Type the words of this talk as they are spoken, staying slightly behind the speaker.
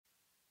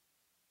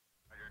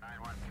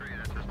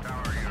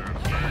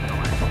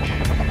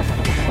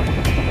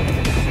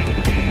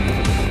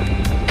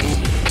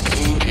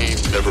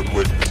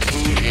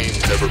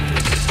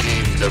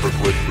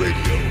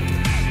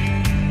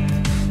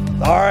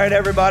right,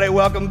 everybody,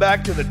 welcome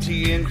back to the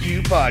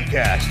TNQ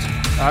podcast.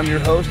 I'm your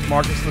host,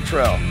 Marcus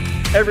Luttrell.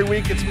 Every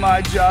week, it's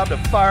my job to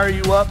fire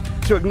you up,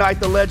 to ignite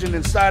the legend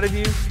inside of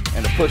you,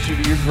 and to push you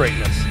to your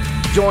greatness.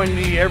 Join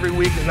me every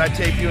week as I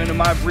take you into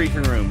my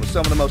briefing room with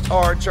some of the most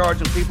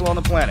hard-charging people on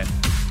the planet.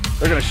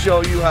 They're going to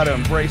show you how to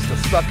embrace the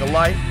suck of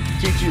life,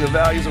 teach you the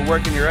values of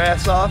working your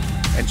ass off,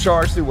 and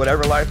charge through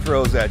whatever life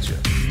throws at you.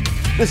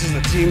 This is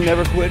the Team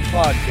Never Quit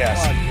podcast.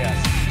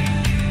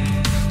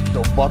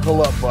 So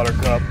buckle up,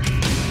 Buttercup.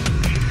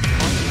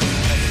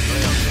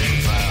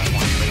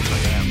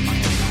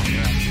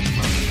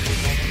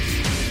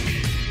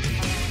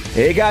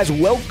 Hey guys,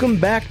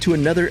 welcome back to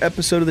another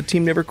episode of the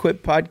Team Never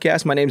Quit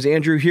podcast. My name's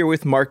Andrew, here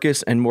with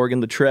Marcus and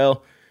Morgan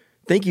Luttrell.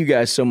 Thank you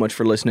guys so much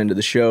for listening to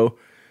the show,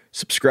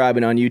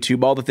 subscribing on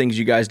YouTube, all the things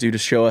you guys do to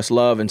show us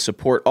love and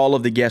support all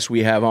of the guests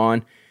we have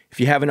on. If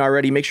you haven't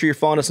already, make sure you're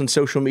following us on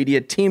social media,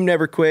 Team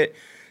Never Quit.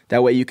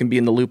 That way you can be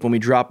in the loop when we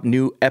drop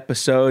new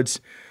episodes.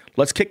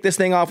 Let's kick this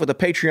thing off with a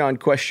Patreon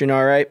question,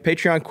 all right?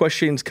 Patreon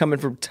question's coming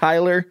from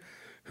Tyler,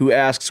 who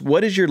asks,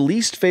 what is your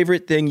least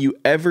favorite thing you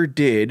ever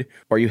did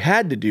or you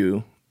had to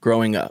do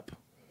growing up?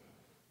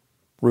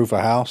 Roof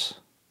a house.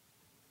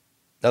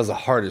 That was the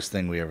hardest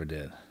thing we ever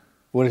did.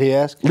 What did he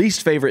ask?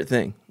 Least favorite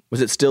thing. Was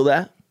it still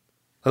that?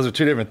 Those are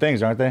two different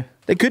things, aren't they?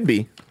 They could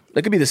be.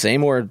 They could be the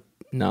same or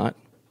not.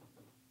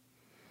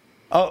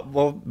 Oh,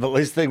 well, the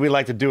least thing we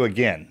like to do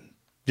again.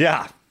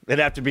 Yeah, it'd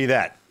have to be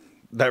that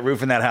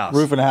roof in that house.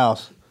 Roof in a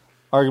house.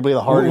 Arguably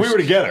the hardest. We were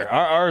together.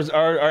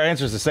 Our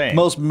answer's the same.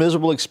 Most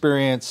miserable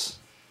experience.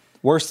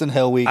 Worse than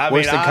Hell Week. I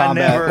worse mean, than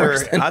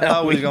combat. I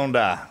thought we was going to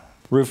die.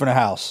 Roof in a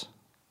house.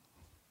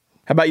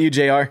 How about you,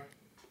 JR?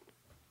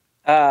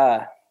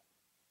 I'd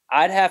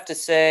have to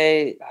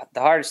say the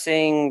hardest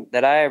thing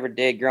that I ever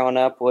did growing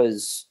up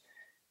was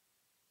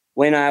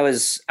when I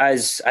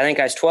think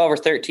I was 12 or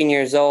 13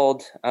 years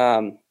old.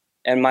 And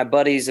my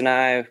buddies and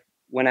I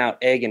went out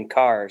egging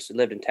cars. We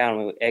lived in town.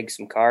 We would egg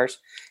some cars.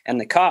 And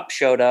the cop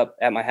showed up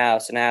at my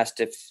house and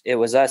asked if it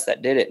was us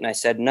that did it. And I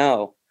said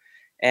no.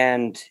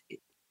 And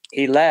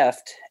he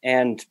left.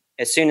 And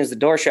as soon as the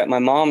door shut, my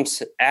mom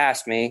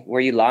asked me, were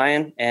you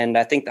lying? And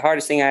I think the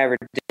hardest thing I ever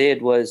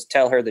did was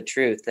tell her the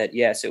truth that,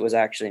 yes, it was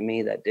actually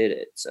me that did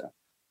it. So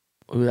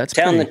Ooh, that's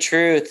telling pretty...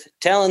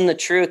 the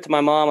truth to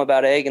my mom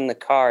about egging the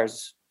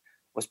cars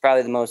was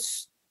probably the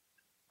most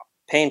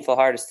painful,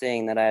 hardest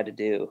thing that I had to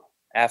do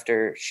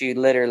after she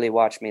literally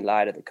watched me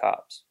lie to the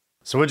cops.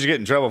 So what'd you get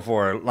in trouble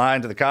for?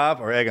 Lying to the cop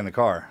or egging the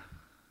car?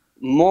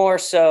 More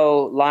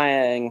so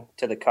lying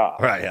to the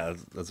cop. Right, yeah,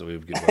 that's what we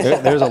would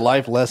get. There's a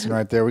life lesson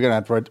right there. We're gonna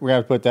have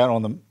to put that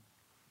on the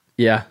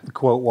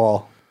quote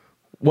wall.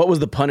 What was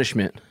the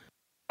punishment?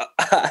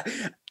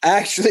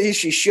 Actually,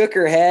 she shook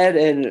her head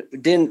and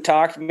didn't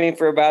talk to me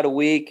for about a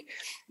week.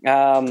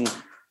 Really,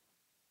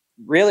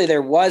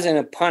 there wasn't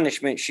a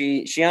punishment.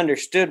 She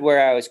understood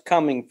where I was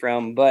coming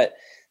from, but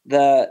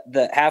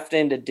the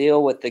having to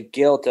deal with the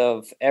guilt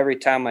of every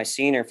time I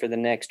seen her for the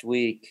next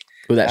week.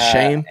 Ooh, that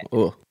shame.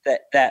 Ooh.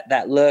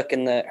 That look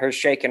and her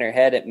shaking her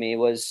head at me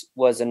was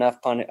enough.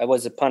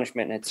 Was a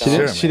punishment in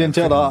itself. She didn't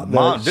tell the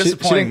mom. She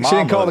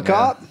didn't call the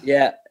cop.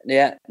 Yeah.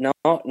 No,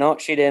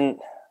 she didn't.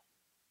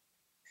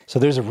 So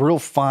there's a real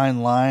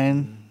fine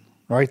line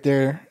right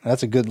there.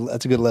 That's a good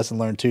lesson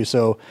learned too.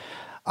 So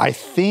I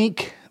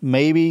think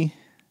maybe,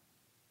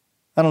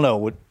 I don't know,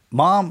 what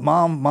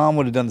mom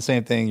would have done the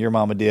same thing your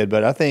mama did,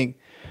 but I think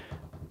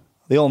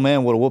the old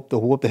man would have whooped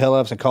the hell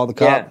out of us and called the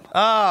cop. Yeah.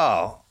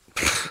 Oh.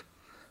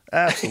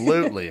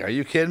 Absolutely. Are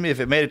you kidding me? If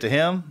it made it to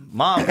him,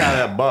 mom kind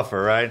of that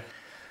buffer, right?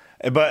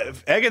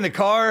 But egging the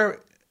car,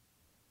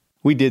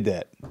 we did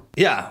that.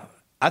 Yeah.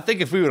 I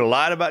think if we would have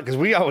lied about it, because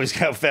we always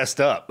got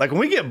fessed up. Like when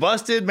we get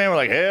busted, man, we're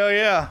like, hell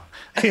yeah.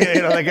 You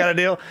know, that kind of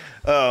deal.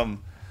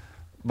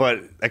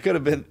 But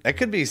that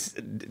could be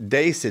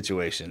day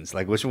situations.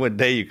 Like what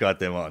day you caught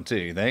them on too,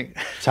 you think?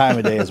 Time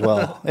of day as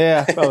well.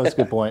 Yeah, that's a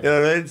good point.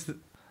 That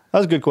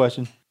was a good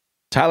question.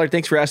 Tyler,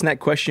 thanks for asking that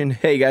question.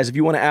 Hey guys, if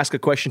you want to ask a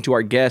question to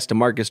our guest, to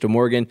Marcus, to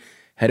Morgan,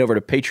 head over to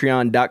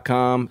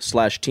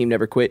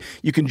patreon.com/teamneverquit.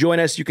 You can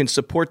join us. You can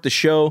support the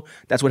show.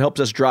 That's what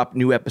helps us drop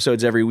new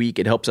episodes every week.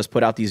 It helps us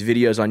put out these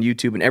videos on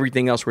YouTube and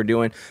everything else we're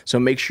doing. So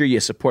make sure you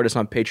support us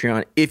on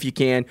Patreon if you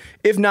can.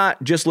 If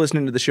not, just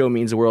listening to the show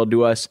means the world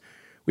to us.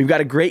 We've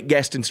got a great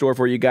guest in store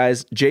for you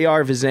guys.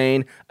 J.R.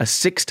 Vezain, a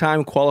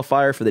 6-time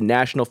qualifier for the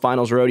National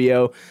Finals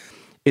Rodeo,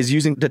 is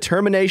using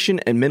determination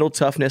and mental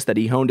toughness that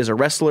he honed as a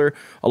wrestler,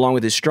 along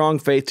with his strong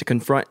faith to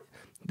confront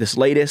this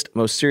latest,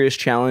 most serious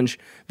challenge.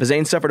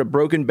 Vezain suffered a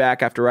broken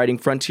back after riding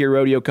Frontier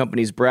Rodeo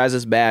Company's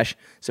Brazos Bash,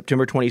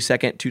 September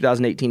 22nd,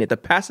 2018, at the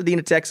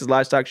Pasadena, Texas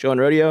Livestock Show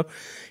and Rodeo.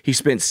 He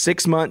spent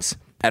 6 months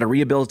at a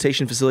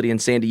rehabilitation facility in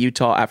Sandy,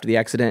 Utah after the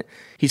accident.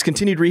 He's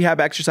continued rehab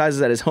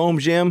exercises at his home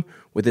gym,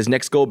 with his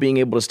next goal being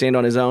able to stand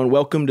on his own.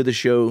 Welcome to the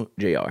show,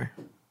 JR.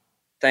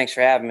 Thanks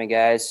for having me,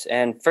 guys.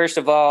 And first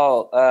of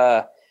all,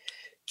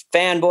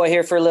 fanboy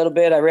here for a little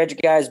bit. I read your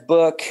guys'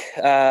 book.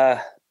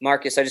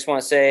 Marcus, I just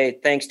want to say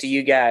thanks to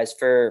you guys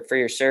for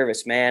your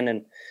service,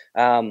 man.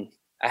 And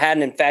had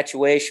an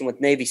infatuation with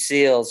Navy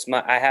SEALs.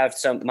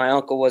 My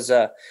uncle was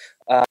a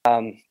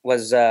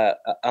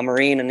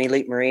Marine, an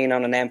elite Marine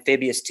on an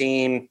amphibious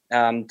team.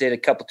 Did a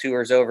couple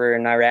tours over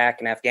in Iraq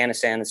and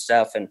Afghanistan and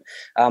stuff. And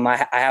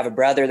I have a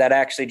brother that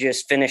actually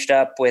just finished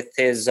up with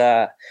his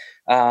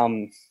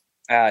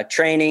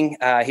training.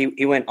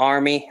 He went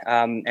Army,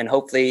 and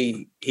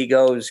hopefully he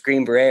goes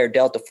Green Beret or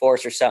Delta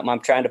Force or something.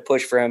 I'm trying to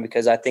push for him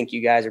because I think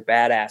you guys are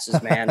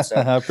badasses, man. So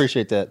I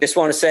appreciate that. Just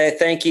want to say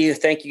thank you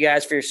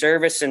guys for your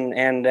service, and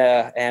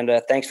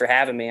thanks for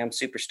having me. I'm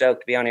super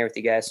stoked to be on here with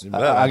you guys.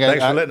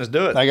 Thanks for letting us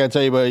do it. I got to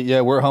tell you, but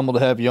yeah, we're humbled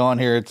to have you on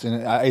here.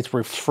 It's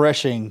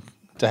refreshing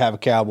to have a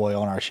cowboy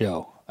on our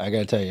show. I got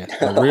to tell you,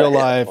 a real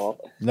life,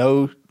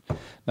 no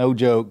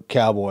joke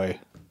cowboy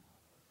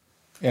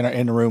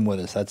in the room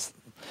with us.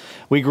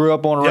 We grew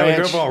up on a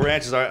ranch. We grew up on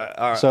ranches.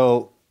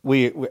 So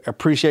we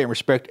appreciate and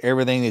respect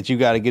everything that you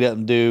got to get up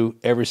and do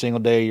every single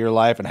day of your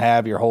life and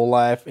have your whole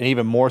life. And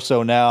even more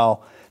so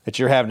now that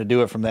you're having to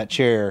do it from that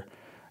chair,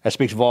 that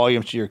speaks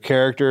volumes to your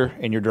character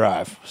and your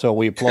drive. So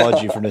we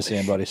applaud you from this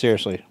end, buddy.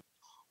 Seriously.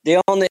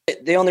 The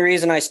only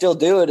reason I still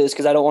do it is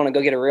because I don't want to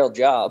go get a real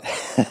job.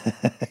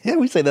 Yeah,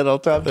 we say that all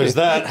the time. There's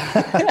that.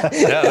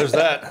 Yeah, there's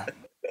that.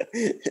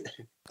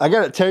 I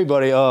got to tell you,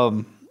 buddy,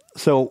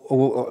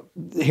 so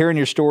hearing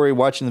your story,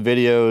 watching the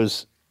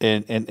videos,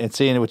 and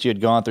seeing what you had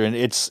gone through, and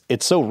it's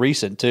so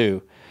recent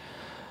too.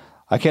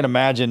 I can't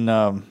imagine.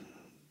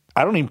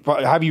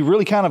 Have you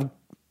really kind of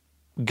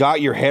got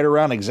your head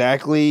around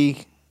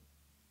exactly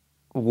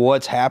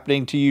what's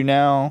happening to you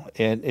now?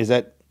 And is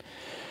that?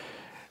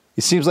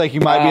 It seems like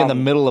you might be in the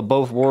middle of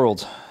both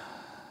worlds.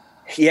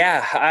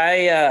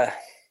 Yeah,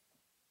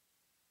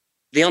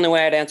 the only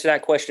way I'd answer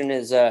that question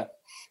is.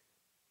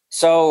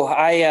 So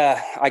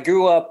I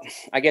grew up,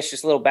 I guess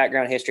just a little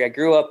background history. I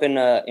grew up in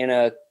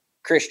a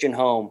Christian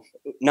home.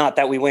 Not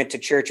that we went to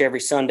church every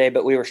Sunday,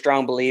 but we were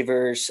strong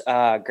believers.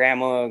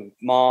 Grandma,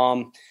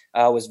 mom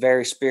was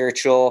very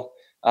spiritual.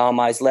 I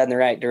was led in the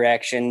right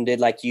direction,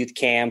 did like youth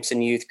camps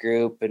and youth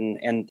group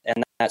and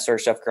that sort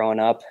of stuff growing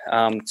up.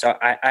 So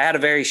I had a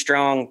very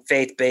strong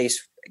faith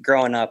base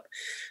growing up.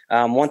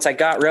 Once I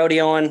got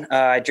rodeoing,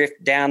 I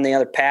drifted down the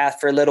other path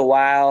for a little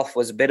while,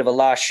 was a bit of a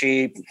lost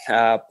sheep,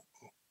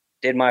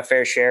 did my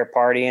fair share of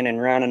partying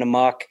and running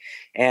amok,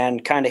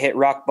 and kind of hit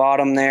rock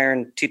bottom there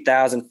in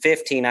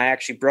 2015. I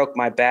actually broke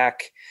my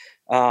back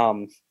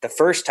the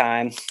first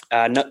time.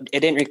 It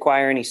didn't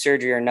require any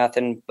surgery or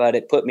nothing, but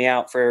it put me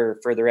out for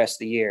the rest of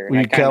the year. Were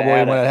you cowboy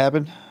when that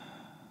happened?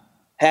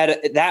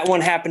 That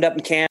one happened up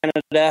in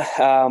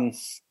Canada.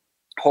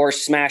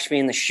 Horse smashed me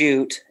in the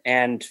chute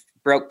and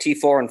broke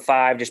T4 and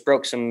 5, just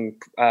broke some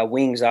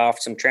wings off,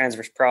 some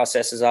transverse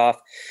processes off.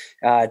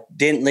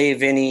 Didn't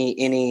leave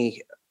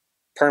any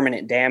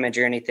permanent damage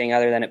or anything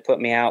other than it put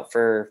me out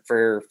for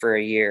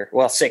a year.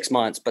 Well, 6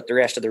 months, but the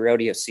rest of the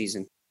rodeo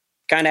season.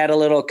 Kind of had a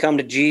little come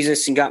to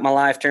Jesus and got my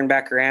life turned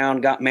back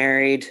around, got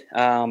married.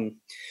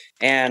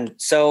 And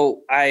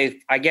so I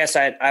guess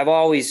I've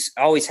always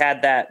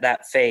had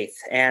that faith.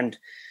 And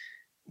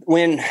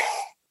when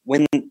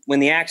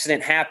the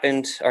accident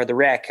happened, or the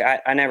wreck,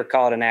 I never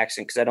call it an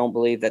accident because I don't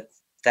believe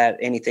that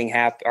anything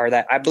happened, or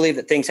that I believe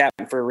that things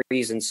happen for a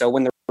reason. So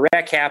when the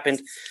wreck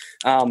happened,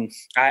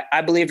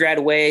 I believed right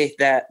away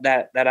that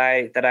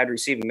I'd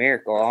receive a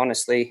miracle,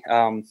 honestly.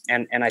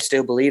 And I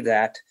still believe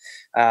that.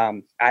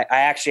 I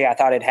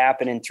thought it'd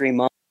happen in 3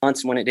 months.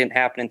 And when it didn't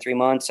happen in 3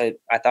 months, I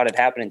thought it'd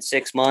happen in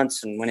 6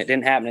 months. And when it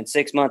didn't happen in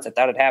 6 months, I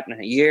thought it'd happen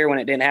in a year. When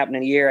it didn't happen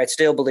in a year, I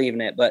still believe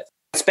in it. But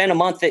I spent a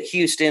month at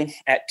Houston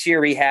at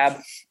tier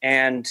rehab.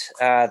 And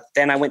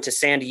then I went to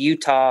Sandy,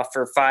 Utah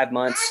for 5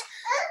 months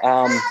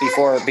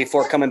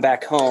before coming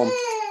back home.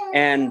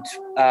 And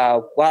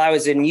while I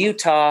was in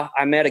Utah,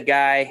 I met a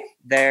guy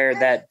there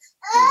that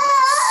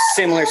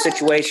similar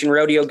situation,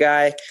 rodeo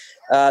guy,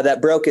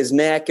 that broke his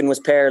neck and was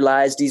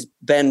paralyzed. He's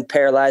been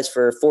paralyzed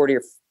for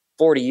 40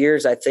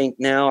 years, I think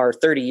now, or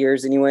 30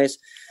 years anyways.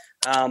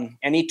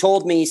 And he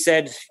told me, he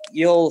said,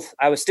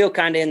 I was still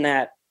kind of in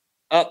that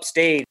up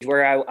stage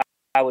where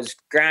I was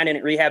grinding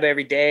at rehab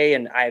every day,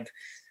 and I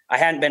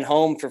hadn't been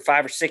home for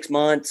 5 or 6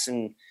 months.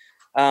 And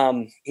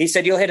he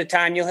said, you'll hit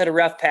a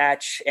rough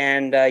patch,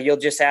 and you'll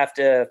just have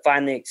to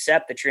finally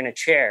accept that you're in a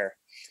chair.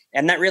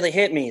 And that really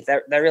hit me.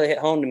 That really hit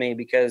home to me,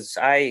 because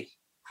I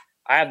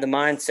have the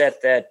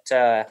mindset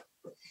that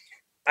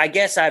I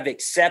guess I've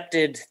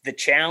accepted the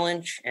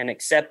challenge and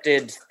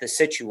accepted the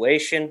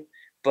situation,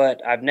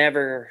 but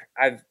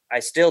I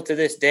still to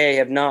this day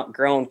have not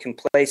grown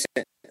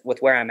complacent with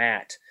where I'm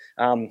at.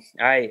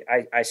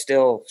 I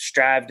still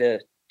strive to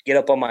get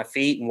up on my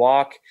feet and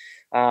walk.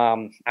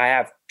 I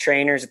have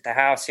trainers at the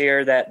house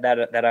here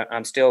that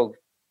I'm still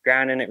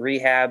grinding at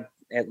rehab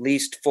at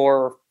least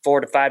 4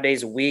 to 5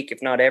 days a week,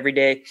 if not every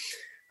day.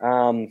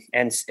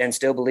 And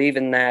still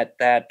believing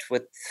that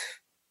with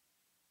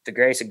the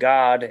grace of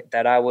God,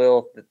 that I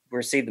will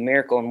receive the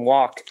miracle and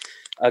walk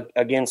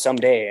again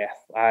someday.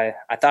 I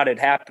thought it'd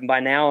happen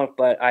by now,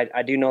 but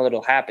I do know that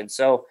it'll happen.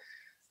 So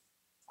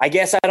I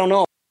guess I don't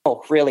know.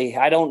 really.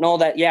 I don't know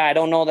that. Yeah, I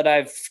don't know that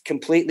I've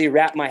completely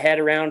wrapped my head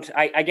around.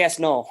 I guess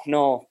no.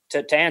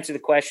 To answer the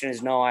question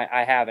is no,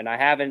 I haven't. I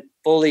haven't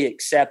fully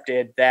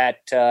accepted that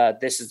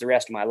this is the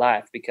rest of my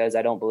life, because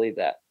I don't believe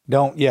that.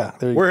 We're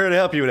We're here to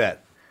help you with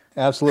that.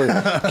 absolutely.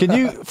 Can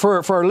you,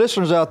 for our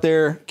listeners out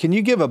there, can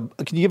you give a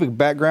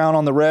background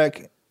on the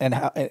wreck and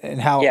how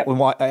Yeah. and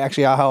why,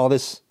 actually how all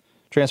this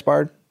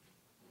transpired?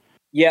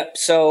 Yep.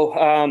 So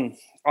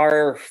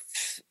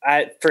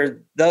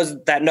for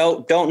those that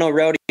don't know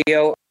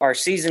rodeo, our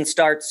season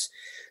starts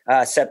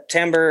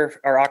September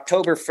or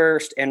October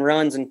 1st and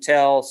runs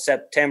until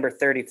September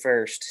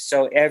 31st.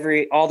 So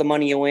all the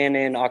money you win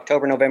in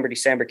October, November,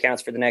 December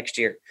counts for the next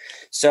year.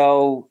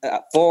 So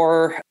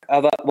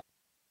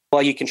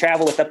you can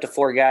travel with up to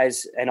 4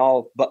 guys and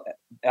all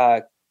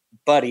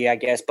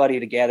buddy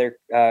together,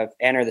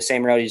 enter the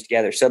same roadies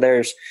together. So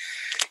there's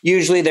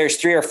usually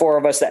 3 or 4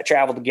 of us that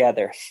travel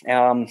together.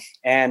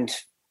 And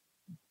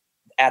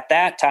at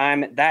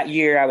that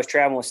year, I was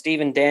traveling with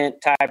Stephen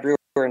Dent, Ty Brewer,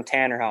 and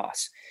Tanner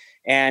Haas.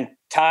 And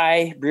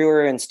Ty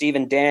Brewer and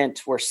Stephen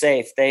Dent were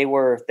safe. They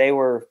had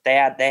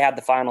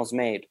the finals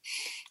made.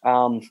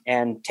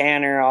 And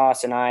Tanner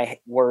Haas and I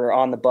were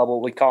on the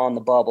bubble. We call them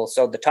the bubble.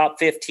 So the top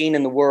 15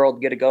 in the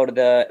world get to go to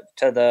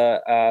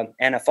the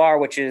NFR,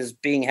 which is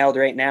being held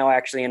right now,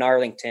 actually in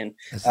Arlington.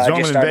 It's just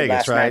started in Vegas,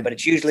 last right? Night, but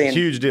it's usually a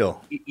huge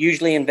deal.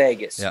 Usually in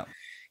Vegas. Yeah.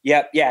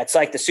 Yep. Yeah. It's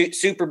like the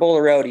Super Bowl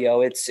of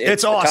rodeo. It's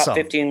awesome. The top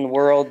 15 in the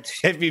world.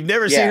 If you've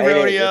never seen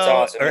rodeo,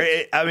 it's awesome.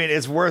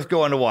 It's worth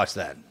going to watch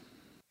that.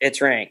 It's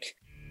rank.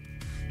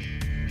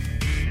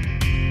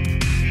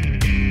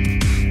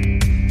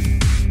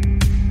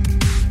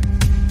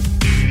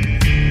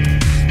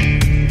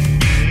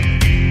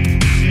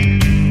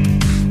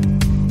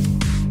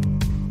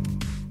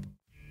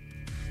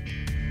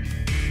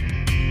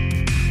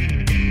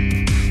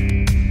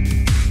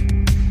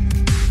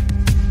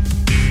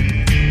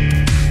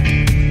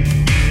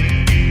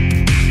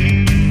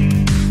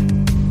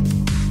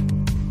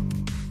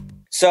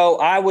 So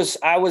I was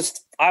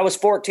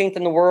 14th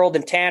in the world,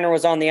 and Tanner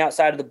was on the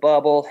outside of the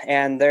bubble.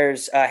 And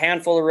there's a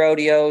handful of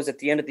rodeos at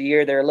the end of the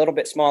year. They're a little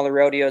bit smaller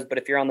rodeos, but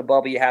if you're on the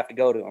bubble, you have to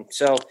go to them.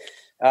 So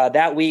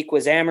that week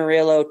was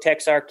Amarillo,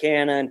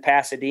 Texarkana, and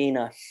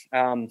Pasadena.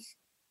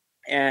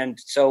 And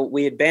so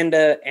we had been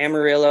to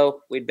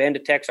Amarillo, we'd been to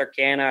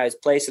Texarkana. I was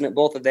placing at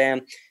both of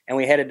them, and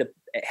we headed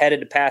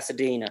to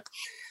Pasadena.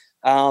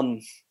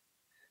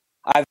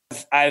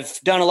 I've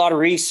done a lot of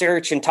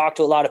research and talked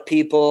to a lot of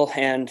people,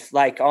 and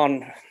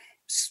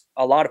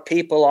a lot of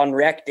people on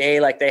rec day,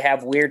 like they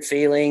have weird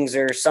feelings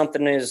or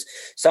something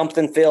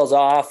feels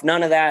off.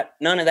 None of that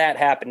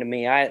happened to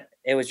me.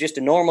 It was just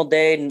a normal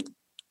day,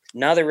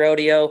 another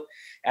rodeo.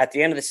 At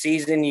the end of the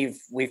season,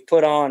 we've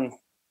put on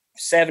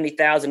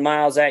 70,000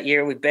 miles that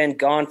year. We've been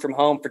gone from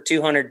home for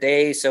 200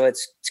 days. So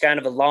it's kind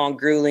of a long,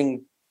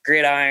 grueling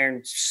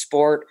gridiron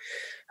sport.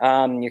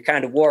 You're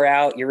kind of wore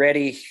out. You're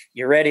ready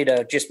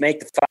to just make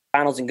the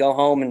finals and go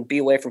home and be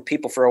away from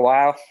people for a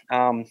while.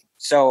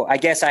 So I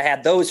guess I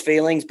had those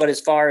feelings, but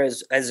as far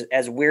as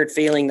weird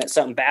feeling that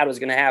something bad was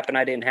going to happen,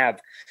 I didn't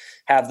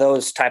have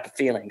those type of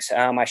feelings.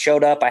 I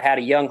showed up, I had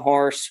a young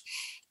horse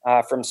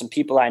from some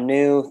people I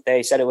knew.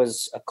 They said it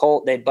was a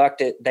colt. They'd bucked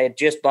it. They had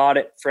just bought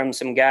it from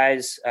some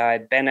guys.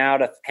 I'd been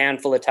out a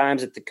handful of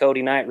times at the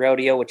Cody Night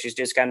Rodeo, which is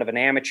just kind of an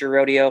amateur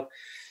rodeo.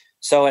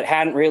 So it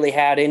hadn't really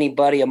had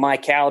anybody of my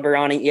caliber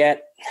on it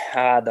yet.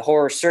 The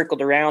horse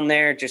circled around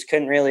there, just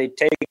couldn't really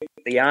take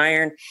the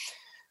iron.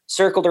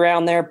 Circled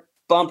around there,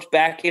 bumped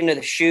back into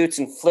the chutes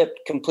and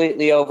flipped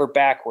completely over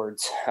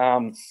backwards.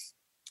 And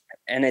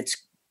it's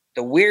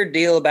the weird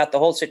deal about the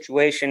whole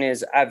situation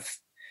is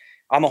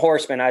I'm a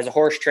horseman. I was a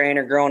horse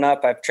trainer growing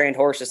up. I've trained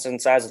horses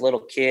since I was a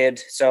little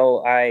kid.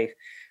 So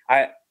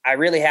I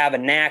really have a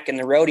knack in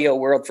the rodeo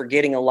world for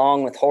getting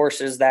along with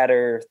horses that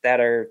are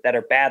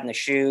bad in the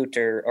chute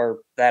or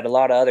that a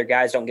lot of other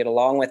guys don't get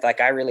along with. Like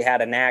I really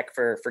had a knack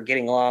for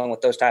getting along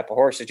with those type of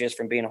horses just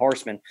from being a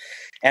horseman.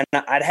 And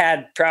I'd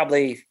had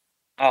probably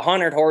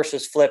 100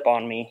 horses flip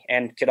on me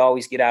and could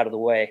always get out of the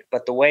way.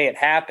 But the way it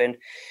happened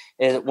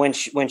is when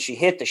she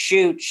hit the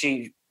chute,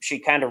 she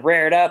kind of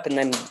reared up and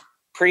then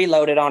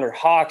preloaded on her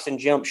hocks and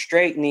jumped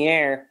straight in the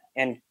air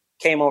and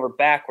came over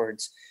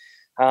backwards.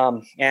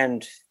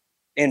 And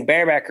in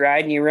bareback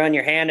riding, you run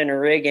your hand in a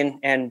rigging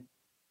and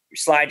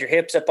slide your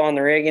hips up on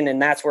the rigging,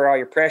 and that's where all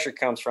your pressure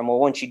comes from. Well,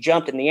 when she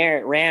jumped in the air,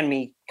 it ran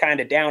me kind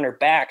of down her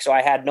back, so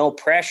I had no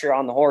pressure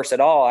on the horse at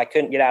all. I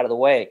couldn't get out of the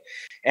way.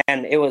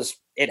 And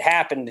it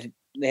happened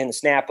in the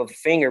snap of a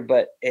finger,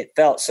 but it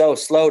felt so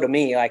slow to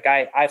me. Like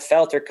I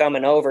felt her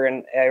coming over,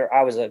 and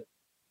I was a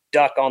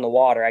duck on the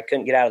water. I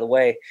couldn't get out of the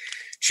way.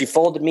 She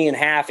folded me in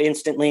half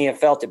instantly and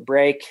felt it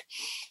break.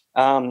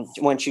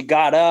 When she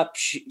got up,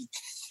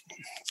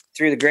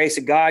 through the grace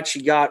of God,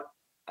 she got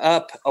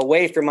up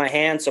away from my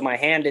hand. So my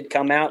hand did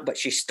come out, but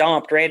she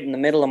stomped right in the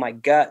middle of my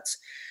guts.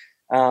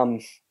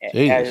 When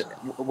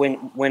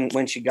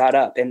she got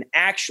up, and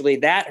actually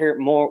that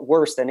hurt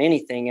worse than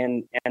anything.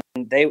 And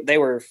they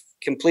were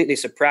completely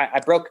surprised. I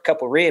broke a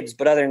couple ribs,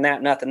 but other than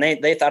that, nothing.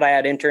 They thought I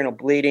had internal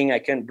bleeding. I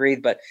couldn't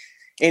breathe. But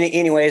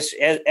anyways,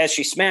 as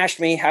she smashed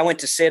me, I went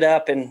to sit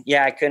up, and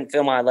yeah, I couldn't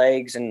feel my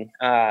legs, and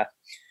I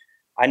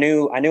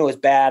knew it was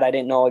bad. I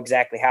didn't know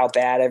exactly how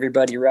bad.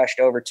 Everybody rushed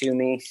over to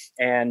me,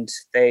 and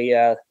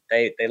they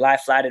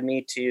life flighted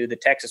me to the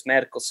Texas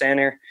Medical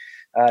Center.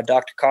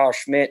 Dr. Carl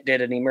Schmidt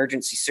did an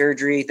emergency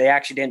surgery. They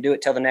actually didn't do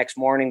it till the next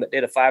morning, but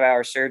did a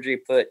 5-hour surgery,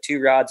 put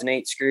 2 rods and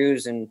 8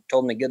 screws, and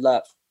told me good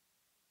luck.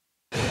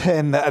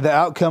 And the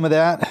outcome of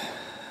that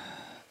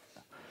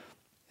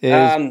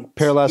is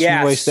paralyzed from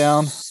the waist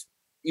down?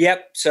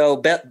 Yep. So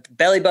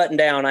belly button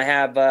down. I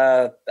have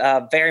a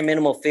very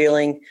minimal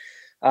feeling.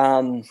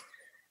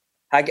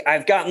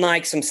 I've gotten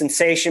like some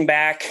sensation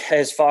back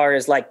as far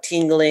as like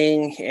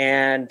tingling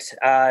and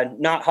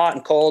not hot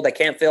and cold. I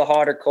can't feel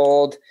hot or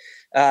cold.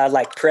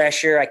 Like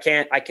pressure. I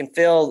can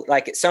feel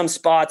like at some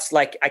spots,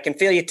 like I can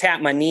feel you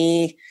tap my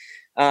knee,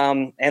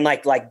 and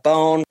like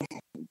bone,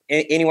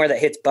 anywhere that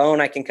hits bone,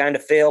 I can kind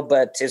of feel.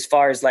 But as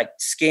far as like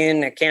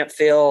skin, I can't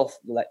feel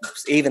like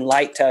even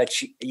light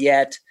touch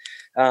yet.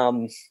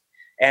 And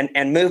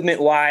movement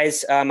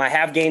wise, I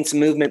have gained some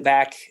movement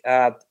back.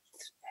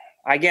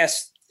 I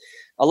guess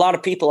a lot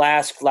of people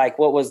ask like,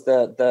 what was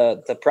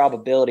the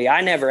probability? I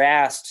never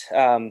asked,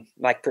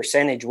 like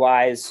percentage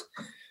wise,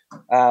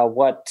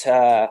 what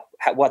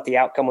the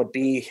outcome would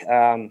be.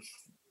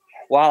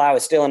 While I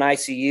was still in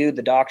ICU,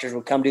 the doctors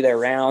would come do their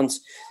rounds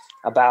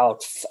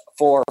about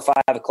 4 or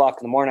 5 o'clock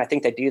in the morning. I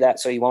think they do that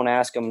so you won't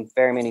ask them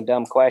very many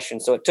dumb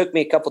questions. So it took me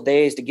a couple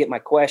days to get my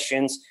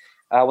questions.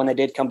 When they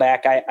did come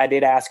back, I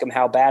did ask them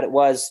how bad it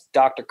was.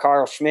 Dr.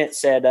 Carl Schmidt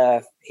said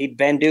he'd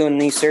been doing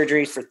these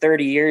surgeries for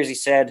 30 years. He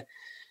said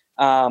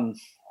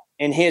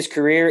in his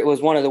career, it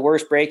was one of the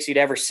worst breaks he'd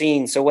ever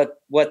seen. So what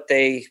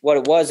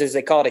it was is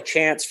they call it a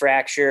chance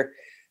fracture.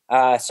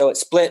 So it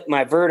split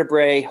my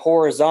vertebrae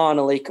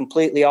horizontally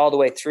completely all the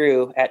way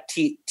through at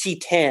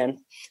T10,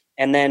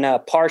 and then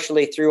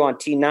partially through on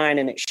T9,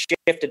 and it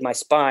shifted my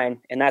spine,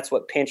 and that's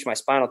what pinched my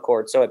spinal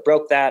cord. So it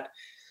broke that.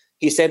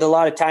 He said a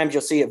lot of times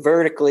you'll see it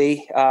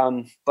vertically,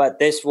 but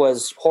this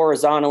was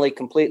horizontally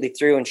completely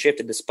through and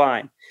shifted the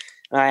spine.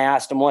 And I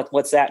asked him,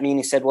 what's that mean?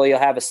 He said, well, you'll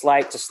have a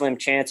slight to slim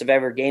chance of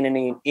ever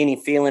gaining any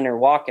feeling or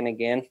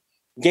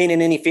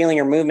gaining any feeling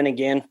or movement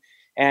again.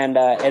 And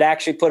it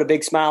actually put a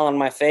big smile on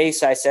my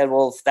face. I said,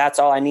 well, if that's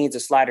all I need is a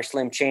slight or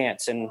slim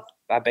chance. And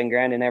I've been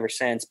grinding ever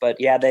since. But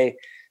yeah, they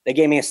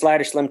gave me a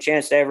slight or slim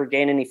chance to ever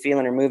gain any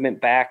feeling or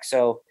movement back.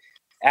 So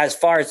as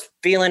far as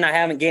feeling, I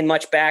haven't gained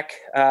much back,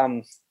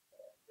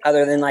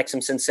 other than like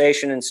some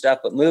sensation and stuff.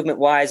 But movement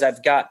wise,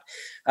 I've got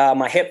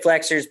my hip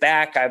flexors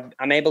back.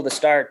 I'm able to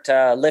start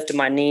lifting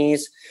my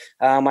knees.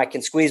 I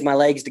can squeeze my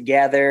legs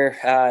together.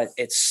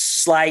 It's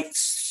slight,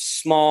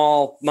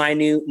 small,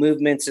 minute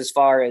movements as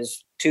far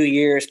as 2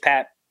 years.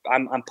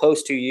 I'm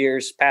post 2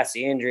 years past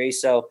the injury.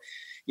 So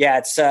yeah,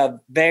 it's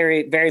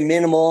very, very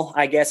minimal,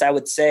 I guess I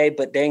would say,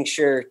 but dang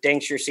sure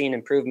seeing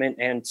improvement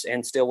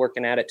and still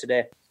working at it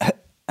today.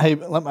 Hey,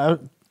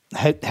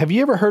 have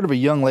you ever heard of a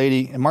young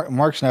lady, and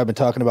Marks and I have been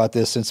talking about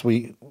this since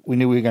we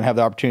knew we were going to have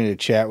the opportunity to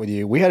chat with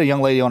you. We had a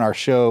young lady on our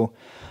show.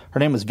 Her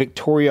name was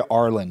Victoria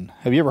Arlen.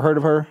 Have you ever heard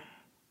of her?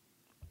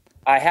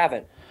 I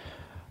haven't.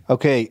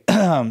 Okay.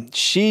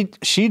 She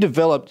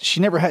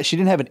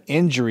didn't have an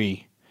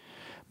injury,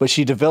 but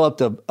she developed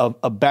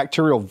a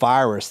bacterial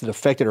virus that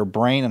affected her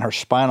brain and her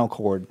spinal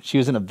cord. She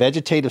was in a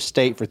vegetative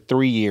state for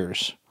 3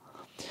 years.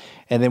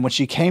 And then when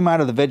she came out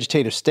of the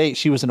vegetative state,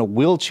 she was in a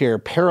wheelchair,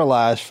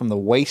 paralyzed from the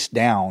waist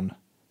down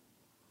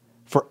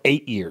for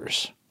 8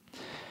 years.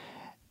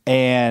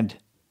 And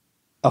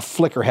a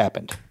flicker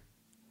happened.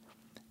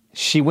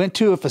 She went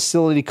to a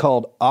facility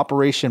called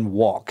Operation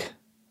Walk.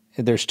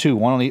 There's two,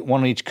 one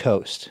on each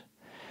coast.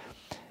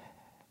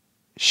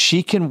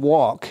 She can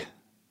walk.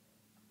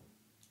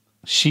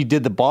 She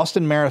did the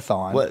Boston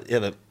Marathon. What?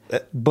 Yeah,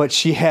 but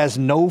she has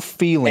no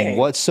feeling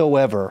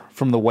whatsoever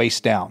from the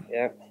waist down.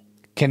 Yeah.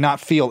 Cannot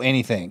feel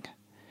anything.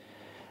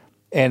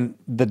 And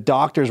the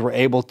doctors were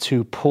able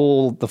to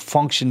pull the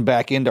function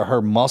back into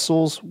her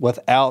muscles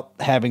without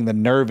having the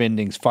nerve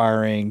endings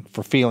firing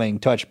for feeling,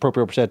 touch,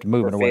 proprioceptive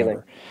movement, or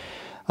whatever.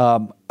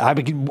 I've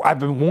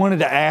been wanting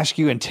to ask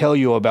you and tell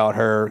you about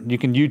her. You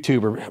can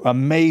YouTube her.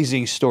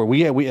 Amazing story.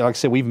 We like I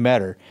said, we've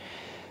met her.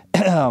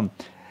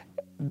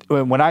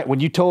 When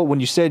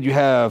you said you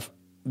have,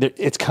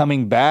 it's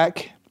coming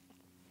back.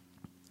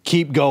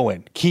 Keep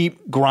going.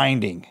 Keep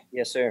grinding.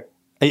 Yes, sir.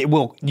 You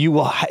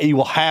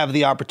will have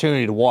the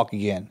opportunity to walk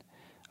again.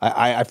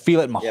 I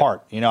feel it in my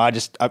heart. You know,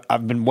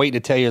 I've been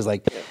waiting to tell you, is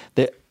like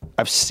that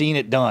I've seen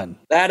it done.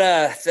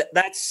 That's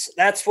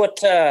what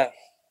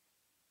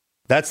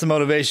that's the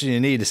motivation you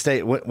need to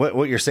stay.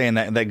 What you're saying,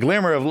 that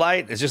glimmer of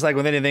light is just like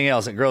with anything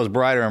else. It grows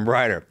brighter and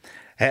brighter.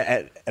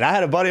 And I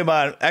had a buddy of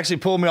mine actually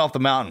pull me off the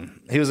mountain.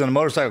 He was in a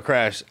motorcycle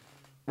crash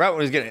right when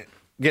he was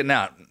getting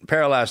out,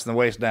 paralyzed from the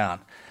waist down.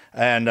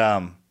 And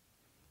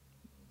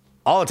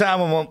all the time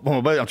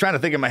when I'm trying to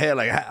think in my head,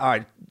 like, all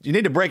right, you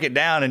need to break it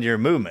down in your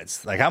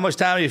movements. Like how much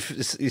time you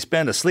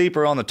spend asleep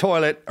or on the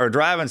toilet or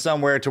driving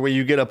somewhere to where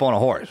you get up on a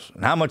horse,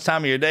 and how much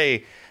time of your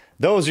day,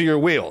 those are your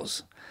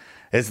wheels.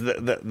 It's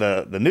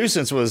the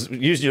nuisance was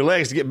using your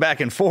legs to get back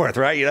and forth,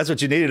 right? That's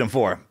what you needed them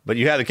for. But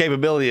you have the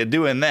capability of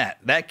doing that.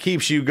 That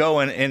keeps you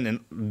going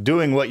and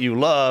doing what you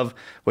love,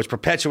 which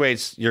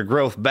perpetuates your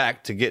growth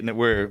back to getting it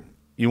where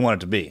you want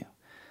it to be.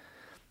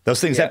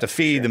 Those things have to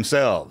feed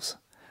themselves.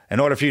 In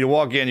order for you to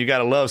walk in, you got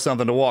to love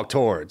something to walk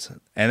towards.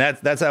 And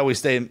that's how we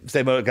stay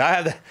motivated. I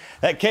have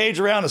that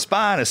cage around the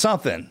spine is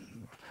something.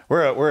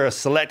 We're a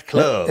select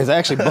club. It's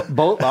actually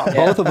both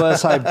of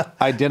us have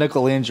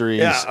identical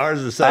injuries. Yeah, ours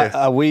is the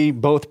same. We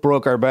both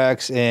broke our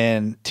backs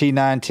in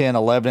T9, 10,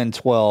 11, and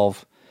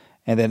 12,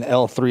 and then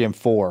L3 and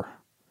 4.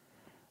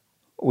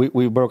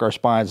 We broke our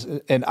spines.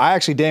 And I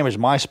actually damaged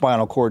my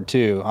spinal cord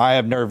too. I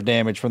have nerve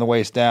damage from the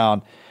waist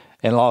down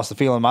and lost the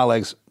feeling in my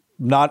legs.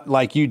 Not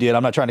like you did.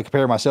 I'm not trying to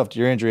compare myself to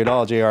your injury at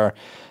all, JR.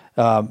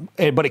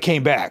 But it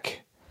came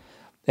back.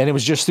 And it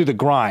was just through the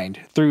grind,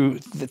 through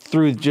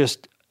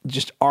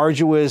just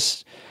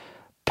arduous,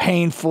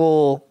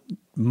 painful,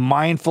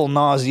 mindful,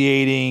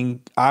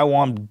 nauseating.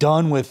 I'm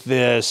done with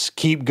this.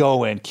 Keep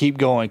going, keep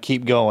going,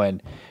 keep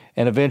going.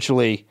 And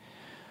eventually,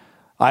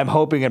 I'm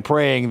hoping and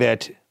praying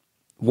that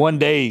one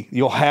day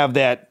you'll have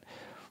that.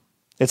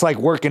 It's like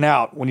working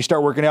out. When you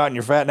start working out and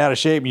you're fat and out of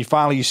shape,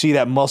 and you see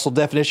that muscle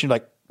definition, you're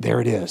like, there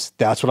it is.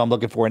 That's what I'm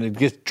looking for. And it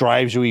just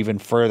drives you even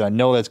further. I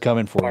know that's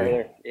coming for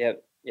you.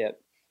 Yep.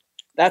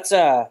 That's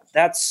I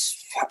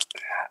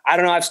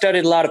don't know. I've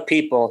studied a lot of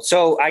people.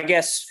 So I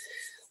guess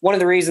one of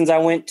the reasons I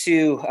went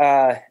to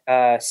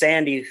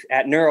Sandy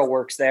at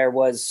NeuroWorks there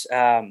was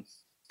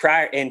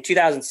prior in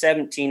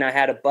 2017, I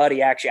had a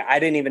buddy, actually, I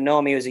didn't even know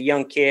him. He was a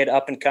young kid,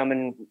 up and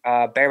coming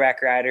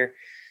bareback rider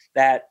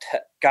that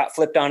got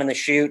flipped on in the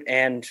chute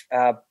and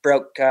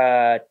broke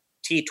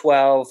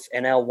T12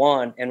 and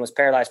L1 and was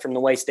paralyzed from the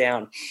waist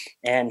down.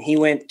 And he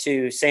went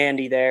to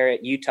Sandy there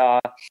at Utah,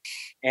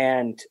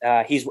 and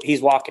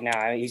he's walking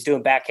now. He's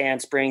doing back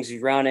handsprings.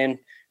 He's running,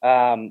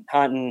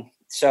 hunting.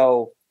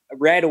 So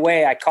right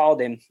away I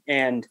called him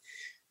and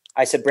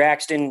I said,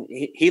 Braxton,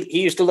 he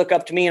used to look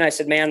up to me, and I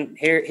said, man,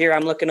 here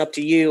I'm looking up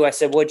to you. I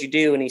said, what'd you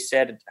do? And he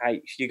said,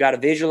 you got to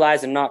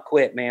visualize and not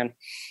quit, man.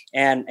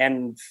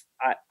 And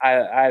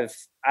I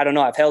don't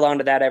know, I've held on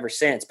to that ever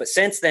since. But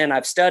since then,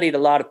 I've studied a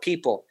lot of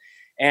people.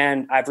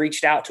 And I've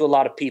reached out to a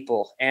lot of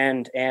people,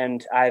 and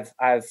I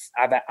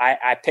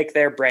pick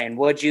their brain.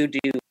 What'd you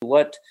do?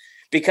 What?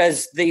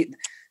 Because I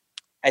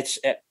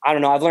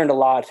don't know. I've learned a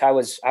lot. I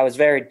was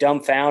very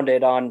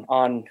dumbfounded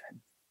on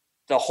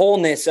the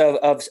wholeness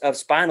of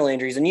spinal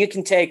injuries. And you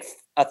can take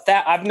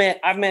I've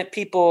met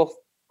people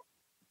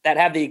that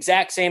have the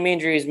exact same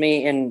injury as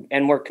me,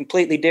 and were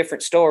completely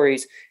different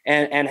stories,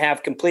 and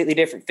have completely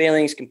different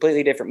feelings,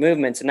 completely different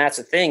movements. And that's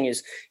the thing,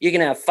 is you can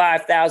have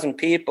 5,000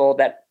 people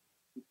that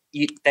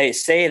they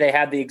say they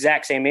have the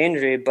exact same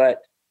injury,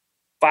 but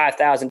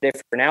 5,000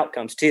 different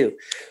outcomes too.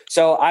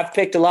 So I've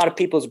picked a lot of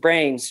people's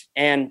brains,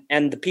 and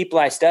the people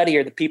I study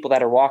are the people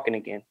that are walking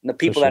again, and the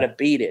people that have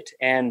beat it.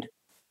 And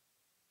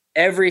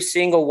every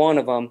single one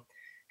of them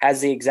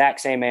has the exact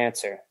same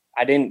answer.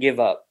 I didn't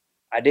give up.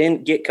 I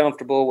didn't get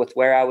comfortable with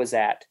where I was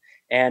at.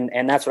 And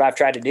that's what I've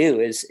tried to do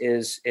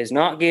is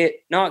not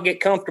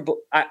get comfortable.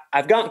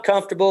 I've gotten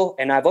comfortable,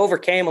 and I've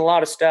overcame a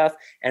lot of stuff,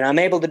 and I'm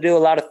able to do a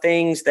lot of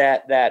things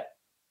that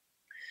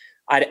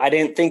I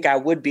didn't think I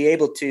would be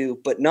able to,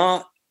 but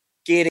not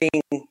getting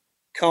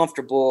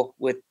comfortable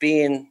with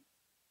being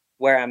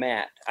where I'm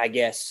at, I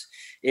guess,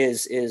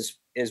 is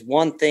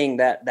one thing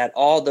that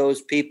all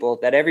those people,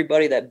 that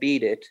everybody that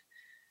beat it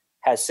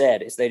has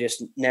said, is they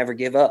just never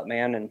give up,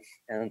 man.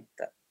 And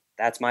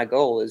that's my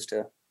goal, is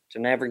to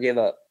never give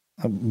up.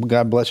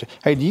 God bless you.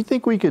 Hey, do you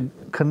think we could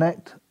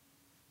connect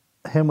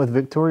him with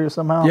Victoria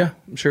somehow? Yeah,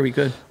 I'm sure we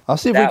could. I'll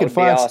see if we can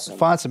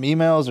find some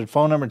emails or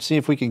phone number and see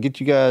if we can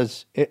get you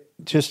guys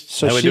just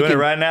so we're doing it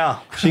right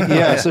now.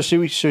 So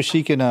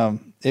she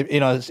can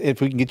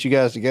if we can get you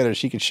guys together,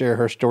 she can share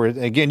her story.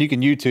 Again, you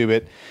can YouTube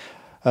it.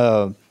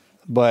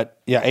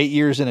 But yeah, 8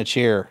 years in a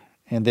chair,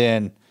 and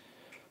then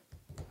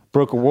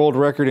broke a world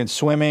record in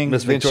swimming.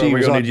 Miss Victoria,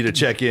 we're gonna need you to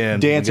check in.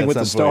 Dancing with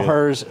the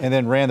Stars, and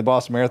then ran the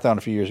Boston Marathon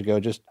a few years ago.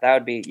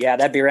 That'd be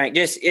right.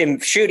 Just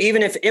shoot,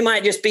 even if it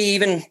might just be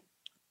even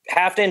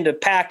having to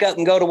pack up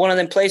and go to one of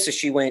them places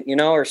she went,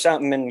 or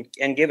something,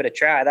 and give it a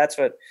try. That's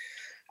what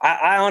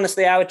I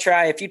honestly, I would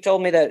try. If you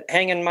told me that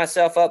hanging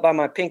myself up by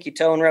my pinky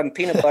toe and rubbing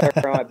peanut butter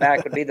on my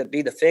back would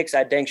be the fix,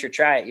 I'd dang sure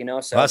try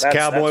it, So that's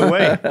cowboy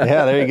way.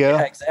 Yeah, there you go.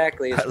 Yeah,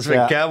 exactly. That's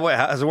cowboy.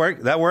 How does it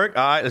work? That work?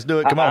 All right, let's do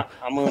it. Come on.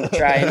 I'm willing to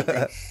try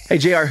anything. Hey,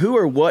 JR, who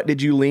or what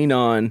did you lean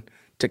on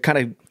to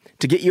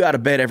get you out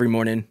of bed every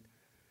morning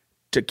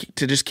to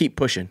just keep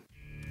pushing?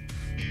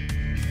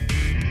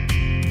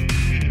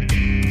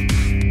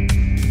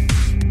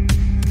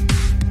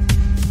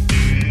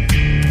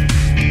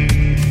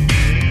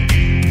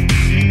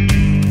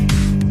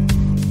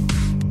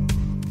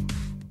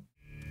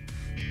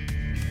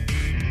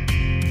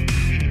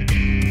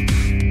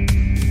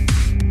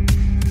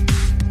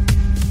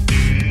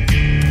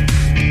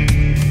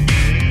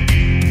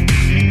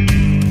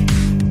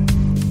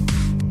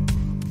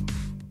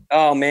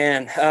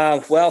 man.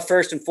 Well,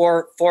 first and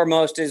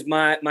foremost is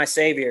my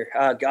Savior,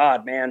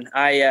 God, man.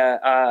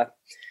 I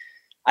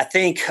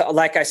think,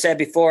 like I said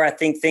before, I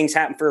think things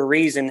happen for a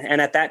reason. And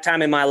at that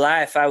time in my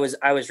life, I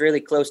was really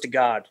close to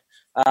God.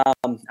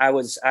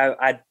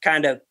 I'd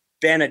kind of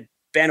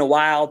been a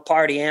wild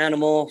party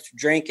animal,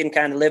 drinking,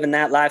 kind of living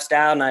that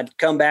lifestyle. And I'd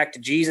come back to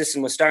Jesus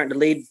and was starting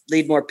to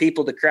lead more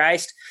people to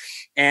Christ.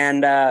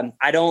 And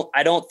I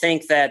don't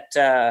think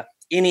that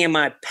any of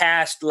my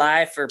past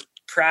life or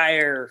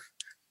prior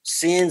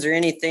sins or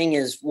anything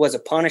was a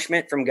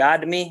punishment from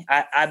God to me.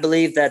 I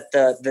believe that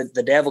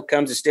the devil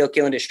comes to steal,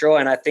 kill, and destroy,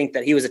 and I think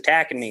that he was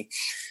attacking me.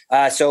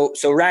 So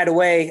right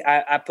away,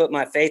 I put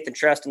my faith and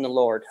trust in the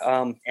Lord.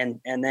 And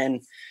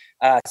then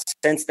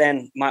since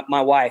then,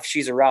 my wife,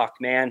 she's a rock,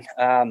 man.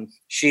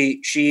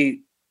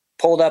 She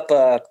pulled up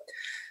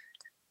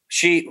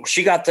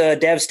she got the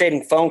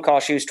devastating phone call.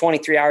 She was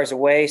 23 hours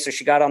away. So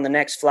she got on the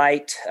next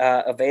flight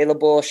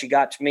available. She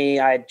got to me.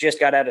 I just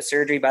got out of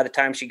surgery by the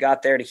time she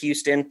got there to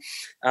Houston.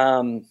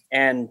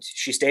 And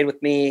she stayed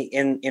with me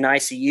in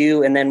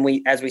ICU. And then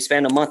as we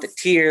spent a month at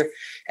TIER,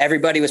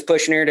 everybody was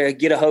pushing her to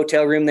get a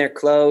hotel room there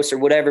close or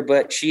whatever.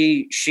 But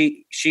she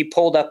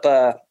pulled up,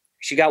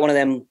 she got one of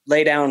them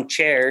lay down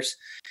chairs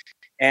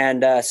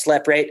and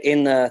slept right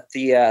in my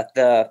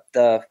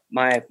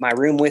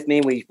room with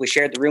me. We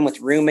shared the room with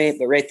a roommate,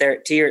 but right there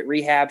at TIER at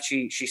rehab,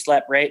 she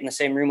slept right in the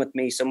same room with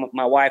me. So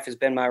my wife has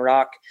been my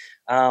rock.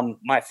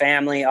 My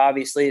family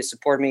obviously has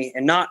supported me,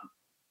 and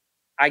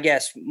I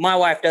guess my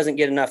wife doesn't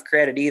get enough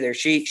credit either.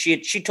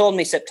 She told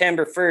me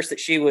September 1st that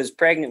she was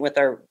pregnant with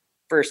our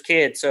first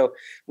kid. So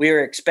we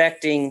were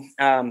expecting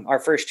our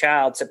first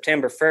child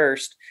September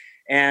 1st,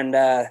 and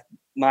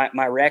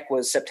my wreck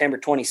was September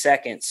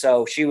 22nd.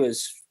 So she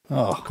was,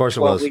 of course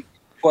it was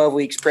 12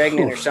 weeks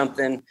pregnant or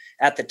something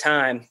at the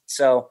time.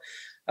 So,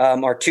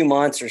 or 2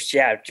 months or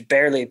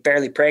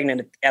barely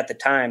pregnant at the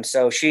time.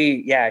 So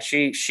she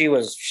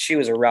was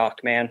a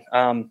rock, man.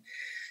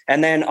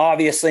 And then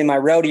obviously my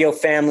rodeo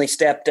family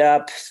stepped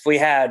up.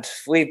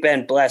 We've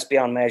been blessed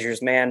beyond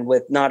measures, man,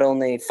 with not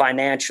only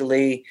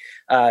financially,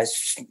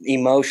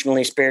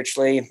 emotionally,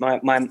 spiritually.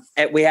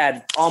 We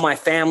had all my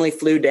family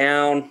flew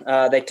down.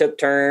 They took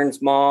turns,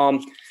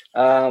 mom,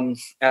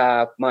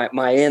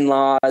 my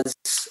in-laws,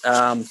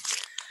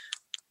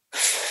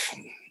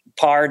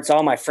 Pards,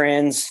 all my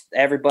friends,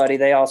 everybody,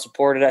 they all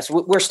supported us.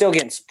 We're still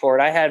getting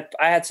support. I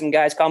had some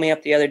guys call me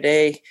up the other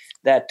day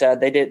that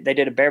they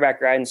did a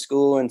bareback ride in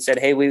school and said,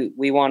 "Hey,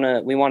 we want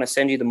to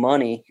send you the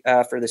money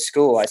for the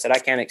school." I said, "I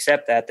can't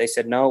accept that." They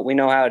said, "No, we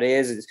know how it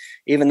is.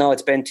 Even though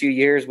it's been 2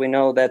 years, we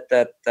know that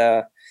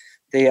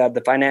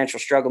the financial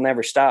struggle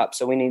never stops.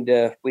 So we need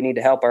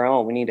to help our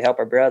own. We need to help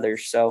our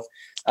brothers." So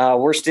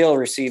we're still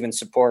receiving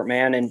support,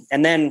 man.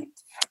 And then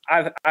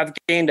I've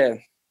gained a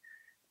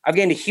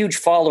huge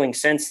following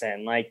since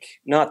then. Like,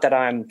 not that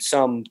I'm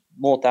some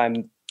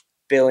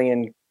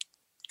multi-billion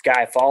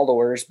guy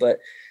followers, but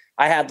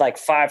I had like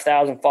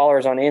 5,000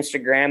 followers on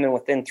Instagram, and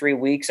within 3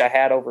 weeks I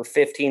had over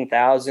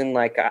 15,000.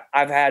 Like,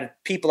 I've had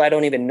people I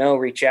don't even know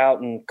reach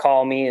out and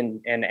call me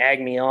and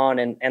egg me on.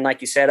 And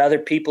like you said, other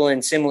people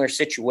in similar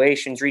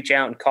situations reach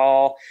out and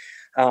call.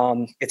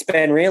 It's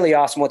been really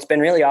awesome. What's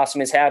been really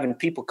awesome is having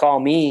people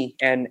call me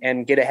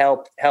and get to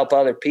help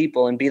other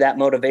people and be that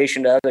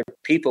motivation to other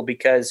people,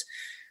 because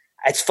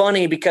it's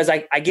funny because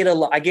I get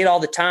all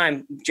the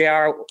time,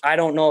 JR, I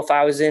don't know if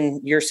I was in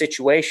your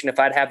situation, if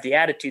I'd have the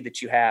attitude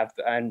that you have.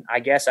 And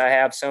I guess I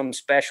have some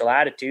special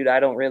attitude.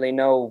 I don't really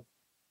know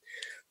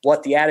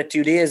what the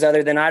attitude is,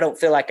 other than I don't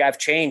feel like I've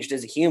changed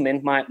as a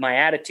human. My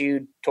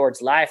attitude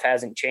towards life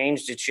hasn't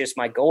changed. It's just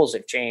my goals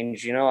have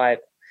changed. You know, I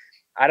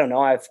don't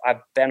know. I've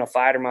been a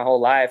fighter my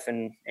whole life,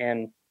 and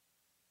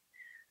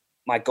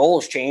my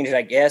goals changed,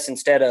 I guess.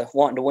 Instead of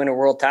wanting to win a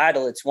world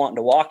title, it's wanting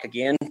to walk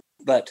again.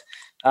 But,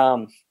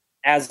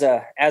 as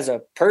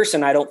a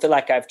person, I don't feel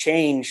like I've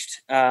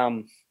changed,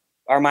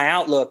 or my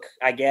outlook,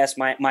 I guess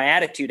my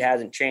attitude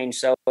hasn't changed.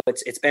 So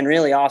it's been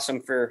really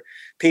awesome for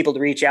people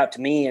to reach out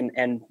to me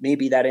and me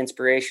be that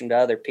inspiration to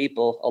other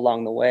people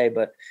along the way.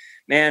 But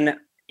man,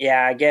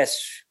 yeah, I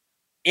guess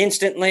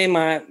instantly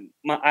I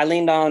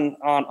leaned on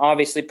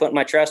obviously putting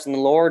my trust in the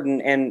Lord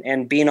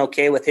and being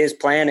okay with his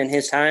plan and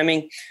his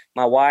timing,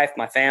 my wife,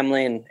 my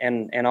family,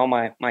 and all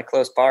my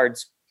close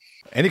pards.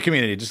 Any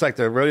community, just like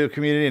the rodeo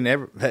community,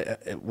 and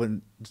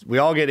when we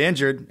all get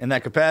injured in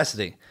that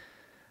capacity.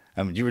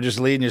 I mean, you were just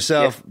leading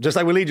yourself, just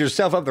like we lead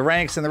yourself up the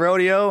ranks in the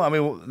rodeo. I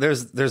mean,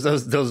 there's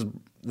those the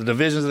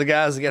divisions of the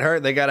guys that get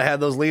hurt. They got to have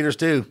those leaders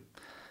too.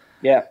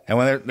 Yeah. And